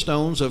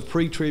cornerstones of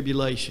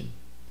pre-tribulation.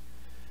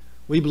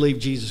 We believe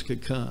Jesus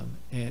could come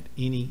at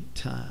any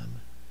time,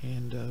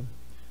 and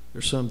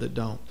there's some that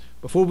don't.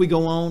 Before we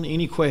go on,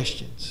 any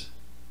questions?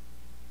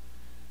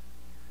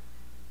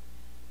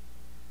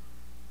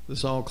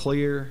 This all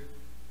clear?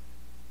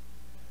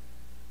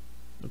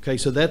 Okay,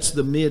 so that's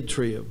the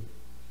mid-trib.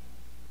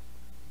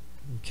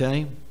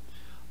 Okay?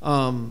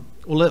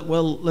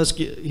 Let's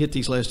hit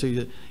these last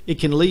two. It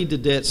can lead to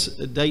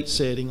date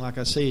setting. Like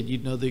I said,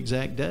 you'd know the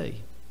exact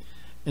day.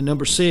 And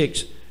number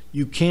 6,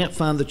 you can't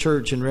find the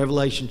church in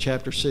Revelation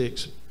chapter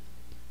 6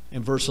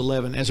 and verse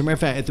 11. As a matter of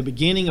fact, at the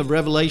beginning of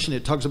Revelation,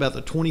 it talks about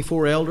the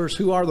 24 elders.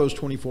 Who are those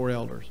 24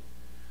 elders?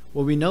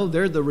 Well, we know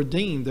they're the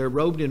redeemed. They're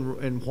robed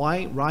in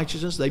white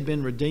righteousness. They've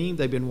been redeemed.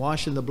 They've been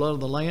washed in the blood of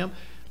the Lamb.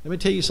 Let me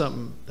tell you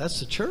something. That's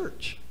the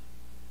church.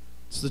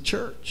 It's the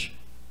church.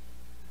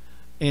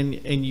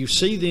 And you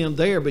see them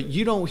there, but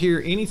you don't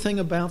hear anything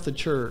about the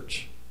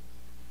church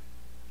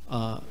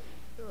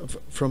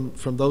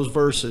from those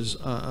verses,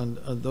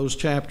 those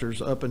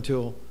chapters up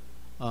until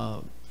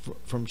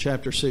from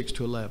chapter 6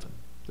 to 11.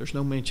 There's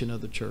no mention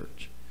of the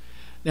church.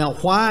 Now,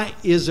 why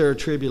is there a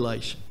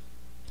tribulation?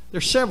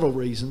 There's several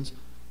reasons.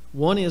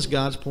 One is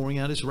God's pouring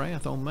out His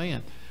wrath on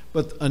man.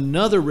 But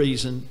another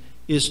reason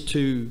is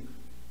to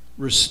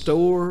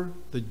restore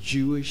the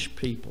Jewish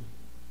people.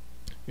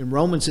 In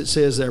Romans it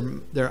says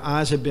their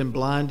eyes have been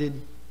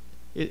blinded.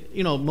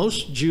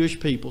 Most Jewish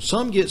people,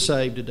 some get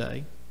saved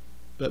today,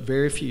 but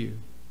very few.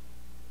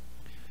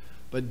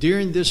 But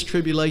during this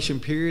tribulation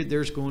period,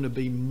 there's going to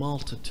be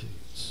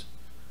multitudes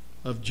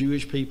of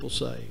Jewish people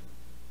saved.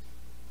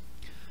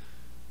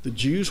 The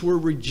Jews were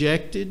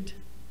rejected,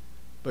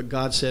 but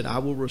God said, I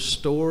will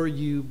restore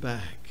you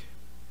back.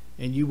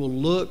 And you will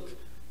look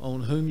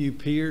on whom you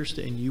pierced,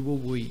 and you will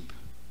weep.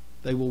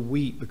 They will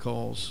weep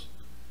because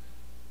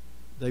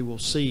they will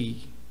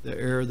see the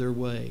error of their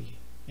way,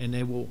 and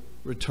they will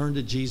return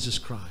to Jesus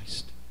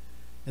Christ.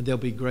 And there'll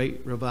be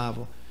great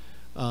revival.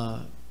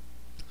 I'm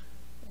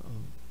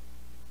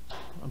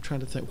trying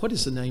to think. What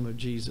is the name of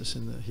Jesus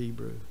in the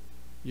Hebrew?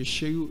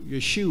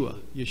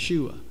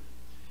 Yeshua.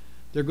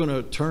 They're going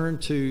to turn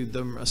to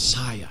the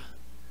Messiah.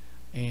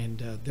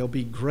 And there'll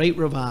be great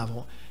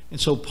revival. And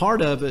so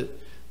part of it,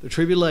 the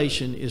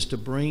tribulation, is to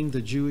bring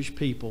the Jewish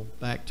people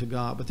back to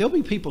God. But there'll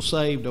be people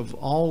saved of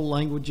all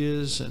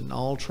languages and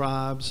all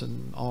tribes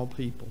and all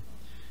people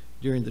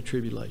during the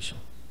tribulation.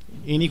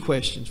 Any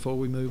questions before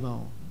we move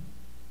on?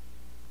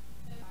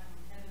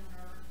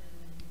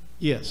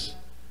 Yes.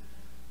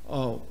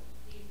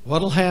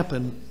 What'll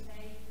happen?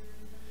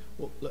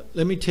 Well,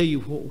 let me tell you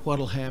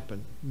what'll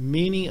happen.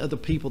 Many of the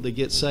people that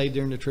get saved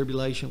during the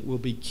tribulation will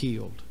be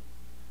killed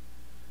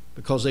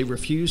because they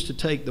refuse to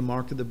take the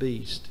mark of the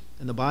beast.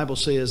 And the Bible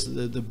says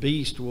that the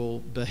beast will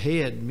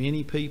behead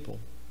many people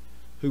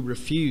who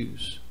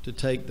refuse to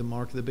take the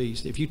mark of the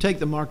beast. If you take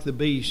the mark of the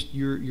beast,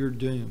 you're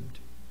doomed.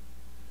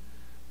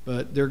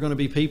 But there are going to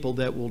be people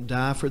that will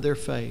die for their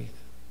faith.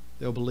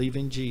 They'll believe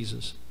in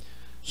Jesus.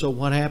 So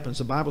what happens?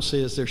 The Bible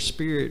says their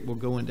spirit will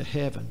go into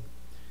heaven,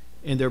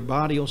 and their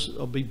body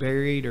will be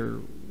buried, or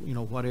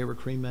whatever,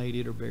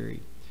 cremated or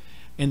buried.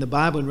 And the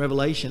Bible in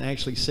Revelation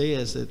actually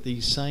says that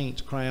these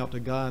saints cry out to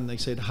God, and they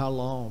said, how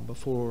long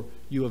before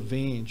you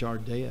avenge our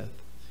death?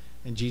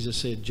 And Jesus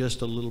said,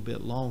 just a little bit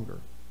longer.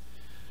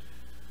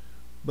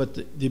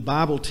 But the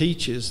Bible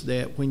teaches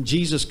that when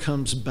Jesus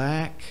comes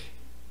back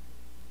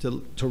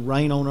to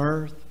reign on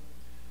earth,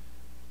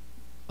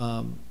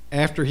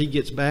 after He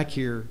gets back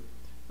here,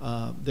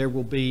 there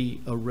will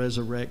be a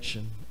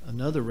resurrection,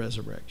 another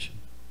resurrection.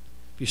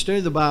 If you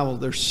study the Bible,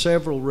 there's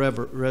several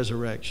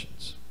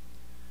resurrections.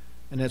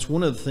 And that's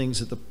one of the things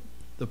that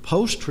the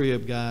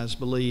post-trib guys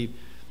believe.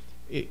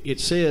 It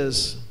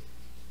says,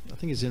 I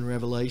think it's in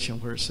Revelation,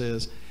 where it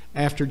says,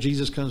 after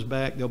Jesus comes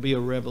back, there'll be a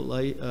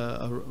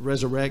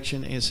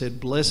resurrection. And it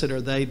said, blessed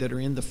are they that are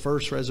in the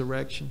first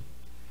resurrection.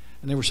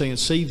 And they were saying,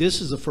 see,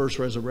 this is the first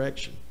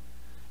resurrection.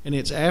 And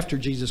it's after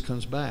Jesus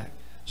comes back.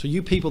 So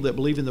you people that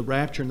believe in the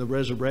rapture and the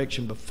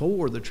resurrection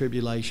before the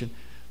tribulation,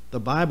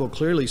 the Bible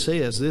clearly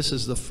says this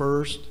is the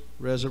first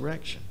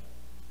resurrection.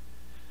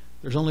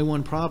 There's only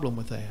one problem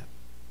with that.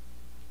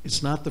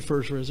 It's not the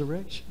first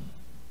resurrection.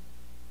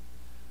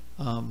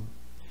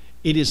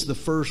 It is the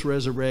first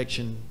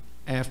resurrection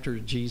after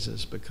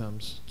Jesus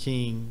becomes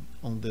king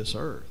on this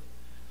earth.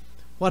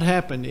 What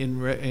happened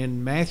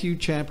in Matthew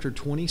chapter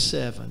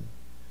 27,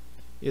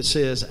 it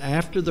says,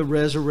 after the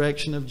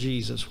resurrection of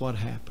Jesus, what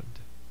happened?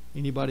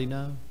 Anybody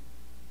know?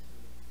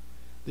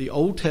 The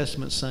Old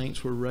Testament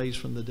saints were raised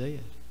from the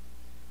dead.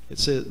 It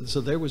says, so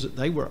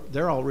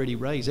they're already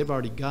raised. They've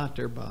already got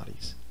their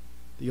bodies.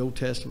 The Old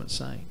Testament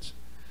saints.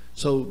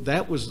 So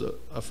that was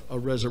a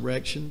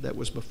resurrection that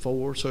was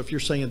before. So if you're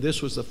saying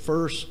this was the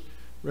first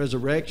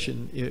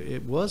resurrection,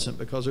 it wasn't,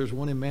 because there's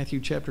one in Matthew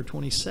chapter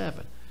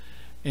 27.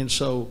 And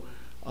so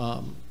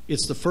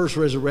it's the first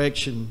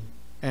resurrection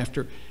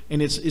after.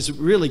 And it's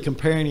really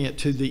comparing it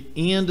to the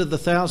end of the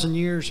 1,000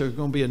 years. There's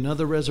going to be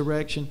another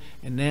resurrection,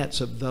 and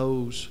that's of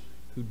those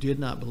who did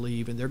not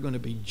believe, and they're going to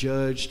be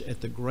judged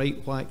at the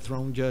great white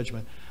throne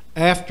judgment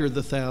after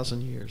the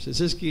 1,000 years. Is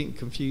this getting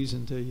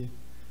confusing to you?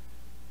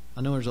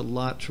 I know there's a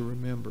lot to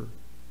remember.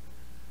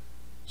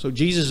 So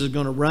Jesus is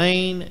going to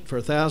reign for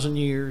 1,000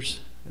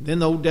 years, and then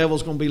the old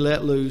devil's going to be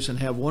let loose and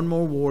have one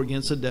more war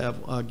against the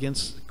devil,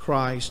 against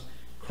Christ.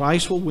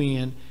 Christ will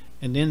win,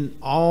 and then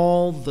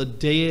all the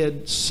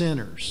dead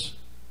sinners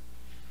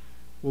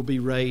will be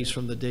raised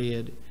from the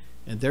dead,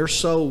 and their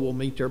soul will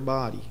meet their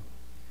body.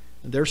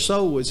 And their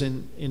soul is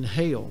in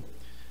hell,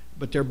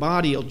 but their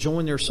body will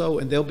join their soul,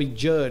 and they'll be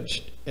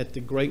judged at the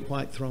great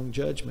white throne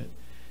judgment.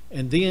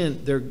 And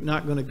then they're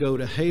not going to go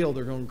to hell.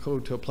 They're going to go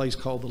to a place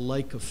called the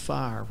lake of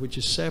fire, which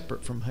is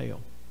separate from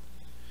hell.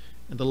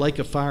 And the lake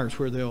of fire is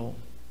where they'll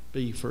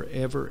be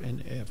forever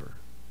and ever.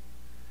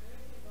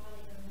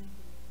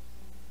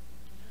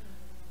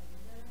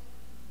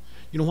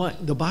 You know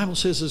what? The Bible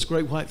says this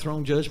great white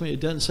throne judgment. It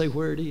doesn't say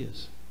where it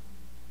is.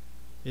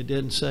 It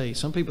didn't say.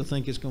 Some people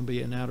think it's going to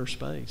be in outer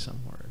space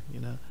somewhere, you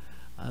know.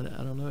 I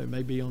don't know. It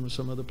may be on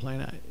some other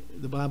planet.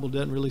 The Bible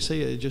doesn't really say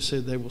it. It just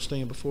said they will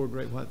stand before a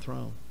great white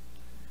throne.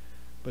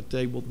 But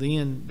they will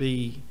then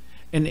be,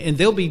 and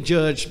they'll be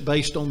judged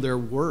based on their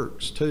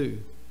works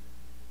too.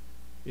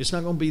 It's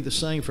not going to be the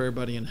same for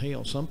everybody in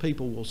hell. Some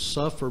people will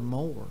suffer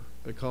more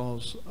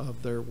because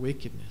of their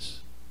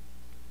wickedness.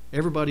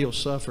 Everybody will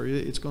suffer.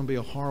 It's going to be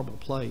a horrible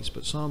place,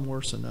 but some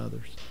worse than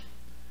others.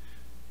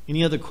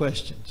 Any other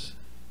questions?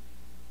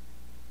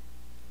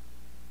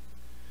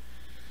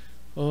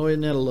 Oh,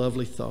 isn't that a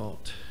lovely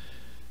thought?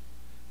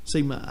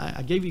 See,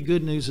 I gave you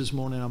good news this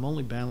morning. I'm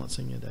only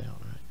balancing it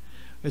out, right?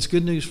 It's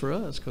good news for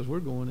us because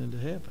we're going into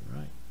heaven,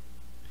 right?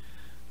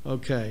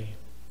 Okay.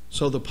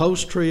 So the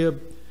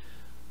post-trib,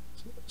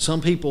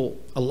 some people,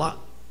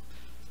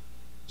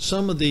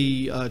 some of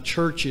the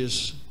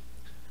churches,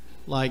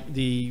 like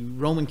the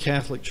Roman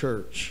Catholic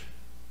Church,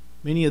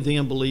 many of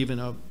them believe in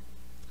an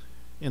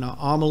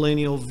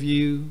amillennial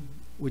view,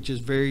 which is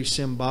very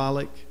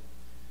symbolic.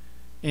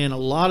 And a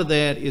lot of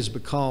that is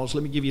because,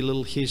 let me give you a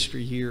little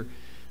history here.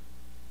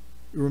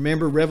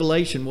 Remember,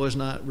 Revelation was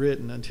not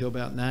written until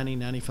about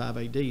 95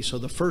 AD. So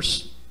the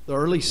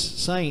early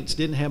saints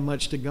didn't have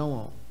much to go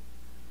on.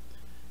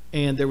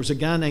 And there was a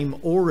guy named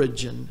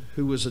Origen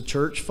who was a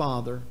church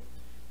father.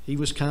 He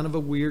was kind of a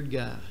weird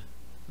guy,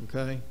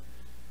 okay?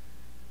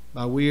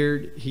 By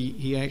weird,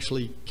 he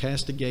actually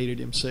castigated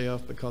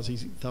himself because he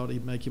thought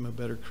he'd make him a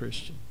better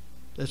Christian.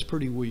 That's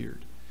pretty weird.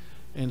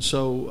 And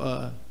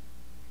so,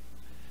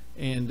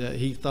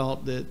 he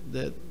thought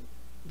that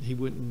he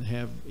wouldn't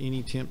have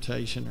any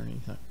temptation or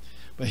anything.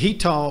 But he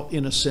taught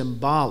in a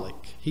symbolic.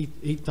 He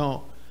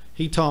taught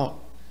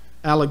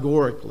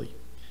allegorically.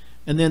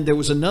 And then there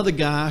was another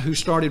guy who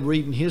started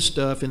reading his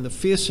stuff in the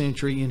 5th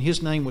century, and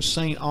his name was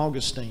St.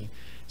 Augustine.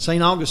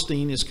 St.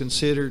 Augustine is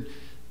considered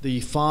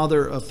the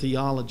father of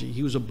theology.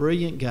 He was a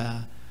brilliant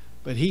guy,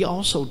 but he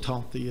also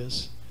taught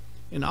this.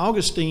 And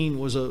Augustine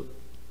was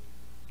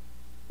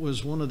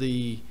one of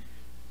the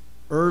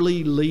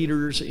early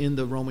leaders in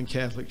the Roman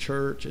Catholic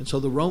Church. And so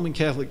the Roman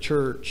Catholic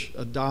Church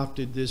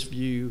adopted this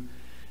view.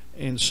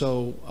 And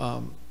so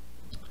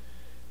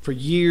for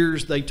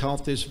years they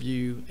taught this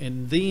view.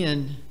 And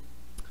then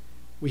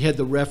we had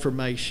the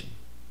Reformation.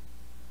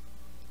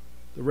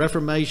 The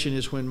Reformation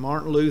is when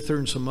Martin Luther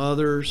and some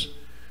others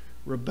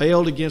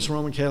rebelled against the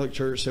Roman Catholic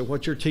Church, said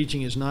what you're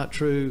teaching is not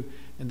true.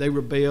 And they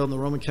rebelled, and the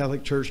Roman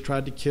Catholic Church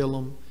tried to kill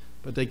them,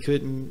 but they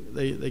couldn't.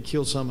 They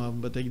killed some of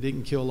them, but they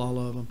didn't kill all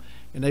of them.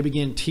 And they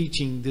began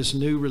teaching this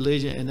new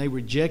religion, and they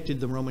rejected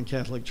the Roman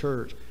Catholic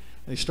Church. And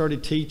they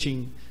started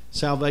teaching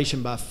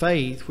salvation by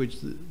faith, which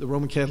the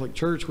Roman Catholic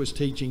Church was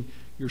teaching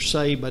you're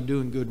saved by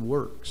doing good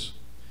works.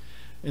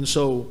 And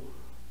so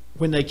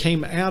when they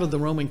came out of the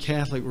Roman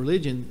Catholic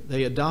religion,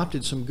 they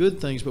adopted some good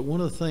things, but one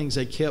of the things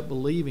they kept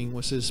believing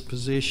was this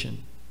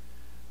position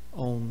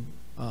on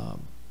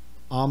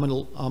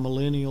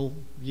amillennial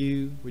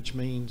view, which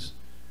means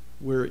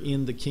we're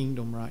in the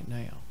kingdom right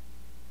now.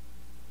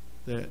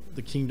 That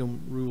the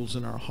kingdom rules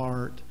in our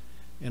heart,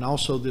 and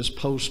also this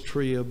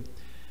post-trib.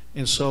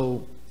 And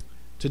so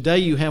today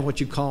you have what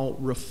you call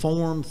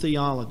Reformed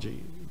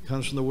theology. It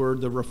comes from the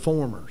word the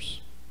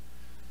Reformers.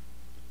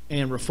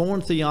 And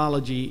Reformed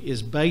theology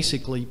is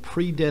basically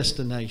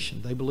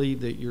predestination. They believe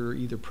that you're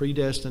either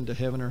predestined to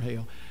heaven or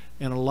hell.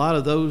 And a lot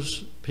of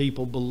those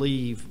people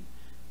believe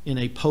in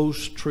a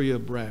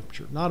post-trib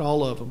rapture. Not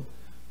all of them,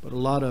 but a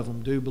lot of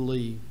them do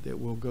believe that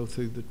we'll go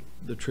through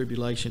the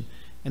tribulation.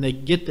 And they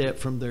get that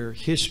from their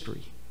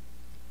history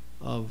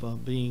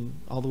of being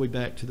all the way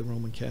back to the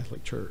Roman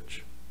Catholic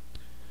Church.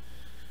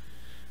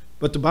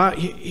 But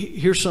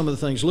here's some of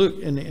the things. Luke,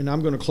 and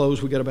I'm going to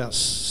close. We've got about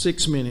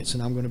 6 minutes,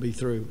 and I'm going to be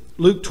through.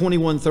 Luke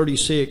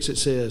 21:36, it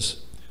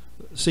says,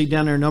 see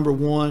down there, number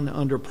 1,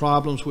 under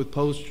problems with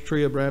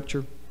post-trib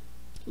rapture.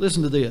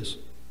 Listen to this.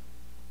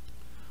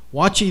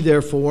 Watch ye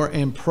therefore,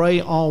 and pray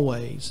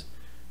always,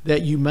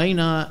 that you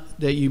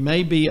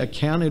may be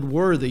accounted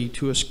worthy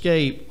to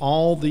escape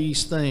all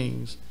these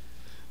things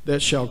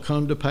that shall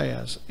come to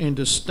pass, and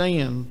to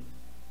stand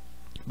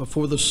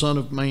before the Son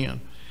of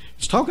Man.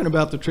 He's talking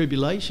about the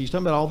tribulation. He's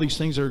talking about all these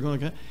things that are going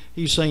to come.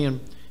 He's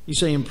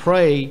saying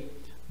pray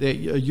that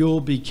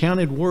you'll be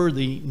counted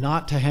worthy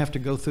not to have to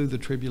go through the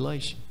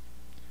tribulation.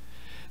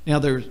 Now,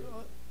 there's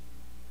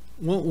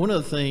one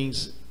of the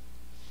things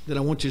that I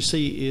want you to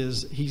see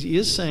is he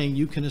is saying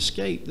you can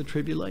escape the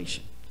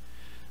tribulation.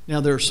 Now,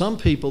 there are some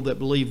people that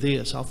believe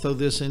this. I'll throw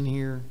this in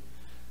here.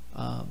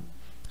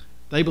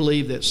 They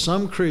believe that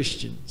some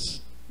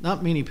Christians,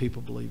 not many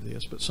people believe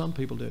this, but some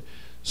people do.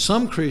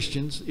 Some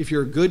Christians, if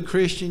you're a good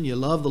Christian, you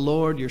love the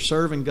Lord, you're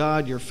serving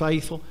God, you're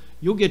faithful,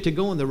 you'll get to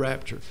go in the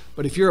rapture.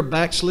 But if you're a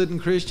backslidden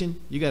Christian,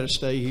 you got to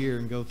stay here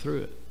and go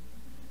through it.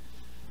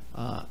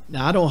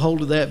 Now, I don't hold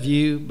to that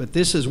view, but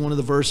this is one of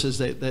the verses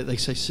that they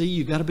say, see,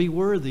 you got to be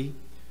worthy.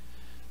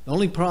 The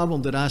only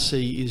problem that I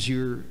see is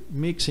you're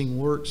mixing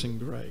works and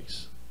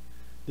grace.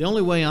 The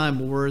only way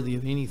I'm worthy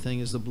of anything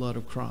is the blood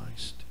of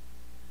Christ.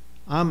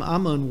 I'm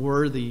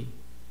unworthy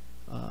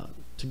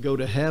to go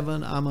to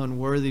heaven. I'm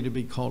unworthy to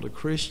be called a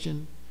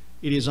Christian.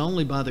 It is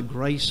only by the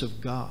grace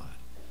of God.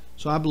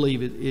 So I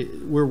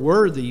believe we're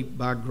worthy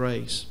by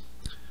grace.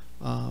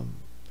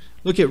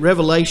 Look at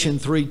Revelation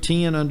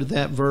 3:10 under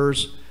that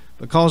verse.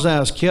 Because thou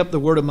hast kept the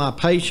word of my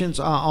patience,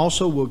 I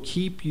also will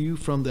keep you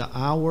from the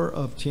hour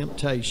of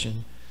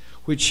temptation,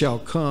 which shall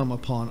come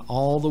upon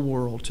all the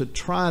world to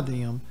try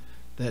them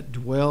that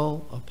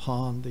dwell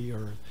upon the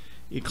earth.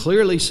 It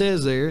clearly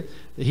says there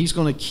that He's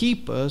going to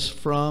keep us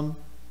from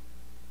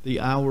the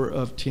hour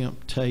of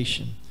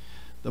temptation.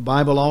 The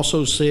Bible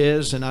also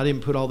says, and I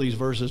didn't put all these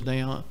verses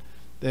down,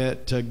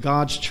 that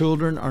God's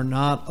children are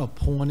not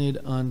appointed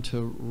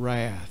unto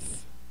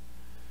wrath.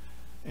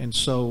 And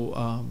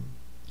so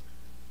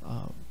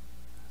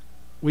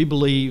we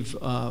believe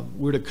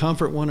we're to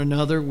comfort one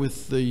another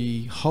with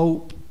the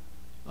hope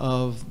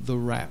of the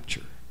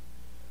rapture,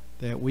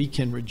 that we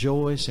can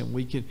rejoice and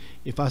we can,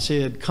 if I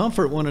said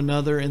comfort one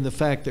another in the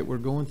fact that we're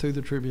going through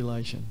the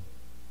tribulation,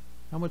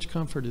 how much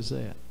comfort is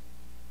that?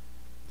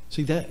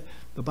 See, that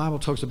the Bible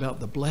talks about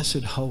the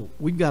blessed hope.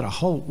 We've got a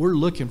hope. We're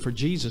looking for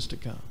Jesus to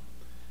come,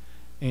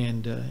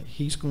 and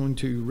He's going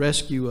to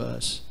rescue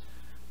us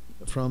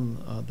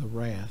from the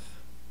wrath.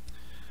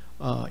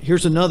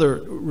 Here's another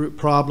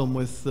problem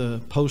with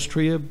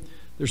post-trib.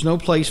 There's no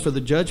place for the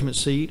judgment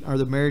seat or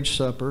the marriage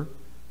supper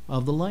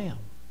of the Lamb.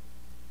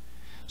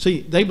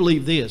 See, they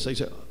believe this. They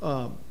say,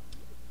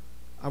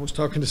 I was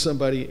talking to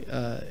somebody,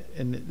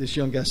 and this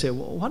young guy said,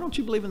 well, why don't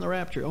you believe in the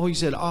rapture? Oh, he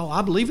said,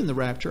 I believe in the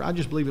rapture. I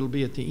just believe it'll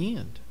be at the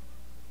end.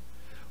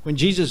 When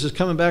Jesus is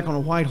coming back on a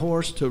white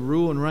horse to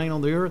rule and reign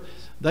on the earth,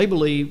 they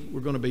believe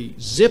we're going to be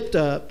zipped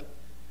up,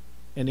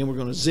 and then we're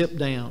going to zip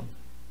down.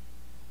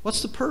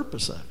 What's the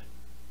purpose of it?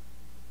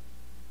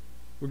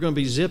 We're going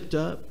to be zipped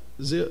up,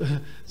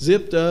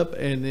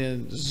 and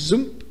then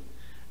zoom.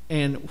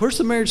 And where's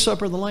the marriage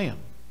supper of the Lamb?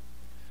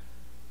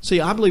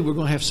 See, I believe we're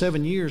going to have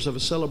 7 years of a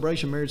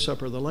celebration, marriage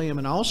supper of the Lamb.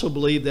 And I also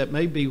believe that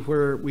may be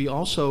where we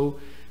also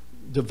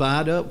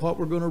divide up what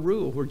we're going to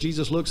rule, where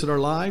Jesus looks at our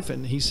life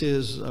and He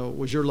says,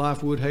 was your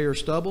life wood, hay, or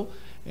stubble?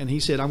 And He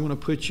said, I'm going to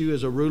put you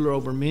as a ruler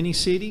over many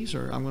cities,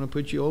 or I'm going to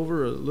put you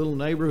over a little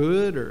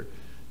neighborhood, or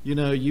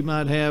you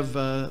might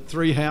have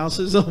 3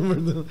 houses over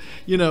the,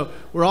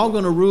 we're all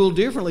going to rule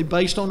differently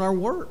based on our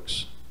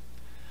works.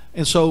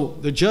 And so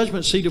the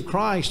judgment seat of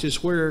Christ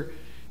is where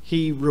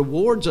He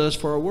rewards us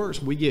for our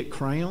works. We get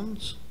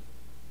crowns.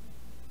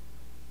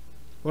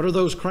 What are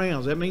those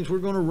crowns? That means we're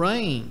going to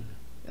reign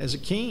as a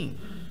king.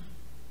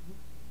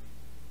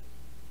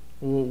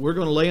 Well, we're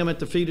going to lay them at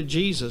the feet of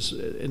Jesus,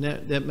 and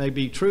that may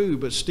be true,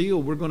 but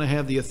still we're going to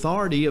have the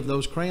authority of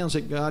those crowns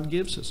that God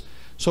gives us.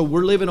 So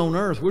we're living on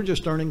earth. We're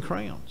just earning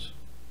crowns.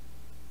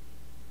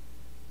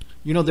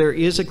 There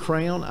is a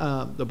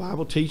crown, the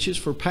Bible teaches,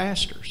 for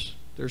pastors.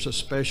 There's a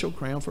special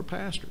crown for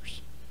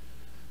pastors.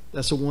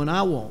 That's the one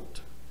I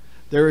want.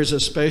 There is a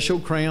special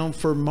crown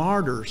for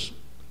martyrs.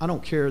 I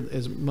don't care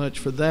as much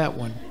for that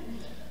one.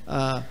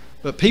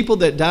 But people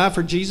that die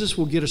for Jesus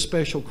will get a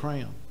special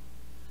crown.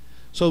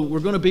 So we're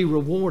going to be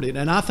rewarded.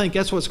 And I think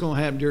that's what's going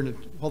to happen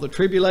while the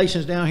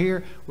tribulation's down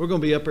here. We're going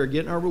to be up there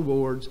getting our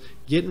rewards,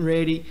 getting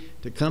ready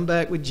to come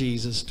back with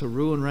Jesus, to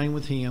rule and reign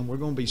with Him. We're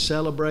going to be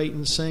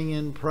celebrating,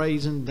 singing,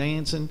 praising,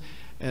 dancing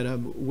at a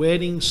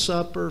wedding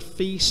supper,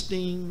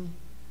 feasting.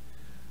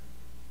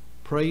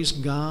 Praise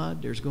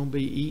God. There's going to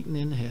be eating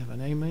in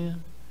heaven.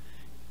 Amen.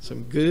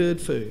 Some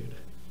good food.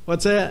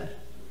 What's that?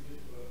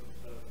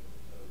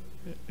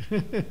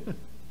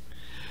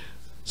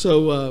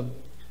 So,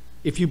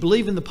 if you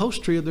believe in the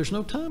post-trib, there's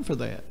no time for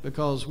that,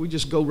 because we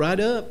just go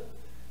right up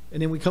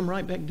and then we come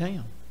right back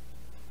down.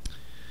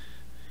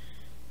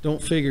 I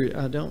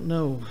don't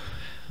know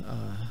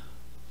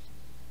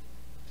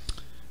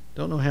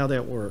how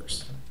that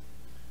works.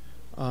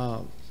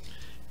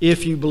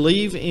 If you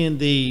believe in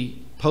the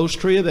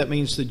post-trib, that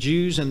means the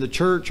Jews and the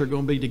church are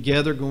going to be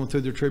together going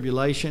through the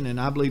tribulation,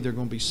 and I believe they're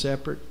going to be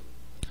separate.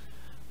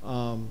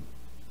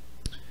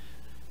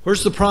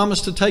 Where's the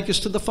promise to take us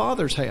to the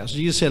Father's house?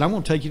 Jesus said, I'm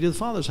going to take you to the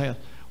Father's house.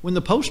 When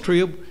the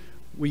post-trib,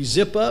 we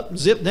zip up,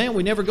 zip down,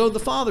 we never go to the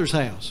Father's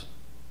house.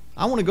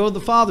 I want to go to the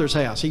Father's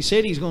house. He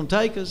said He's going to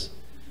take us.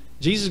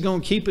 Jesus is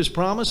going to keep His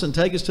promise and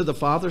take us to the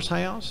Father's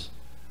house.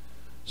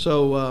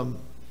 So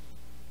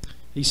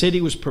He said He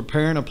was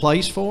preparing a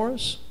place for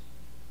us.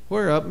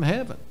 We're up in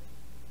heaven.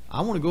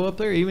 I want to go up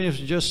there, even if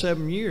it's just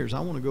 7 years. I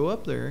want to go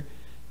up there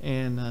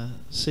and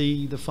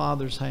see the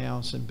Father's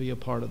house and be a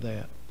part of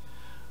that.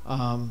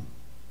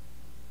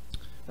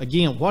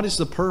 Again, what is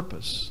the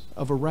purpose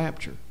of a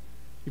rapture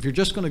if you're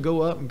just going to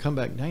go up and come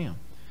back down?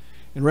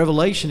 In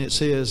Revelation it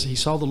says He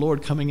saw the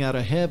Lord coming out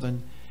of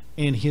heaven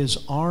and His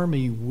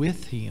army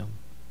with Him.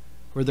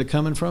 Where they're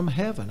coming from?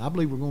 Heaven. I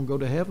believe we're going to go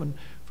to heaven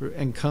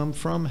and come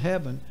from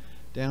heaven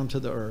down to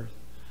the earth.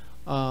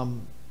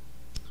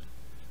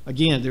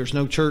 Again, there's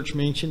no church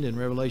mentioned in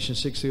Revelation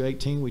 6 through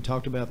 18. We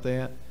talked about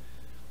that.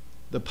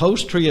 The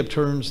post-trib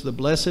turns the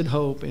blessed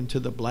hope into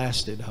the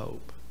blasted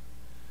hope.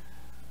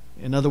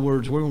 In other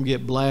words, we're going to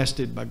get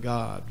blasted by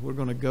God. We're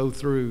going to go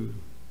through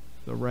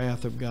the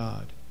wrath of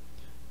God.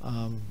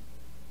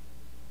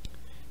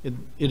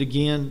 It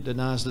again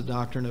denies the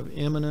doctrine of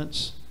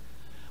imminence.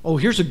 Oh,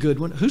 here's a good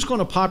one. Who's going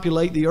to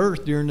populate the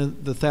earth during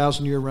the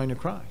 1,000-year reign of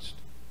Christ?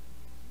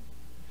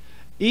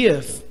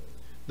 If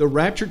the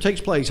rapture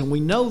takes place, and we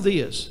know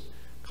this,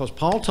 because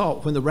Paul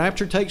taught, when the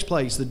rapture takes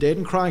place, the dead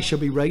in Christ shall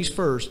be raised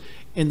first,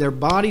 and their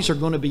bodies are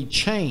going to be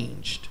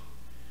changed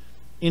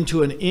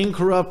into an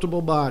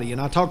incorruptible body. And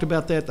I talked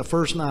about that the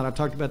first night. I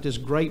talked about this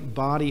great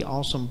body,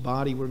 awesome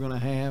body we're going to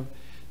have.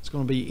 It's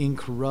going to be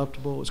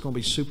incorruptible. It's going to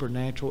be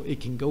supernatural. It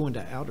can go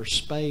into outer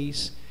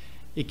space.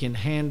 It can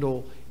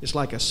handle, it's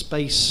like a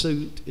space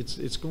suit.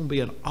 It's going to be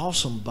an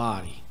awesome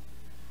body.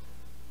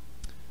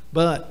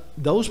 But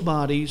those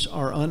bodies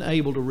are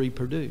unable to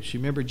reproduce. You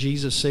remember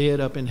Jesus said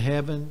up in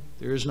heaven,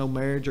 there is no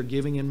marriage or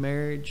giving in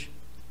marriage.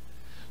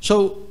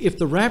 So if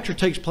the rapture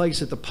takes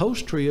place at the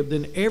post-trib,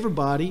 then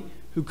everybody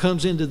who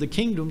comes into the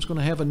kingdom is going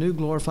to have a new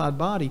glorified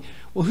body.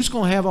 Well, who's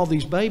going to have all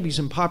these babies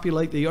and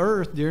populate the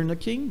earth during the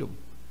kingdom?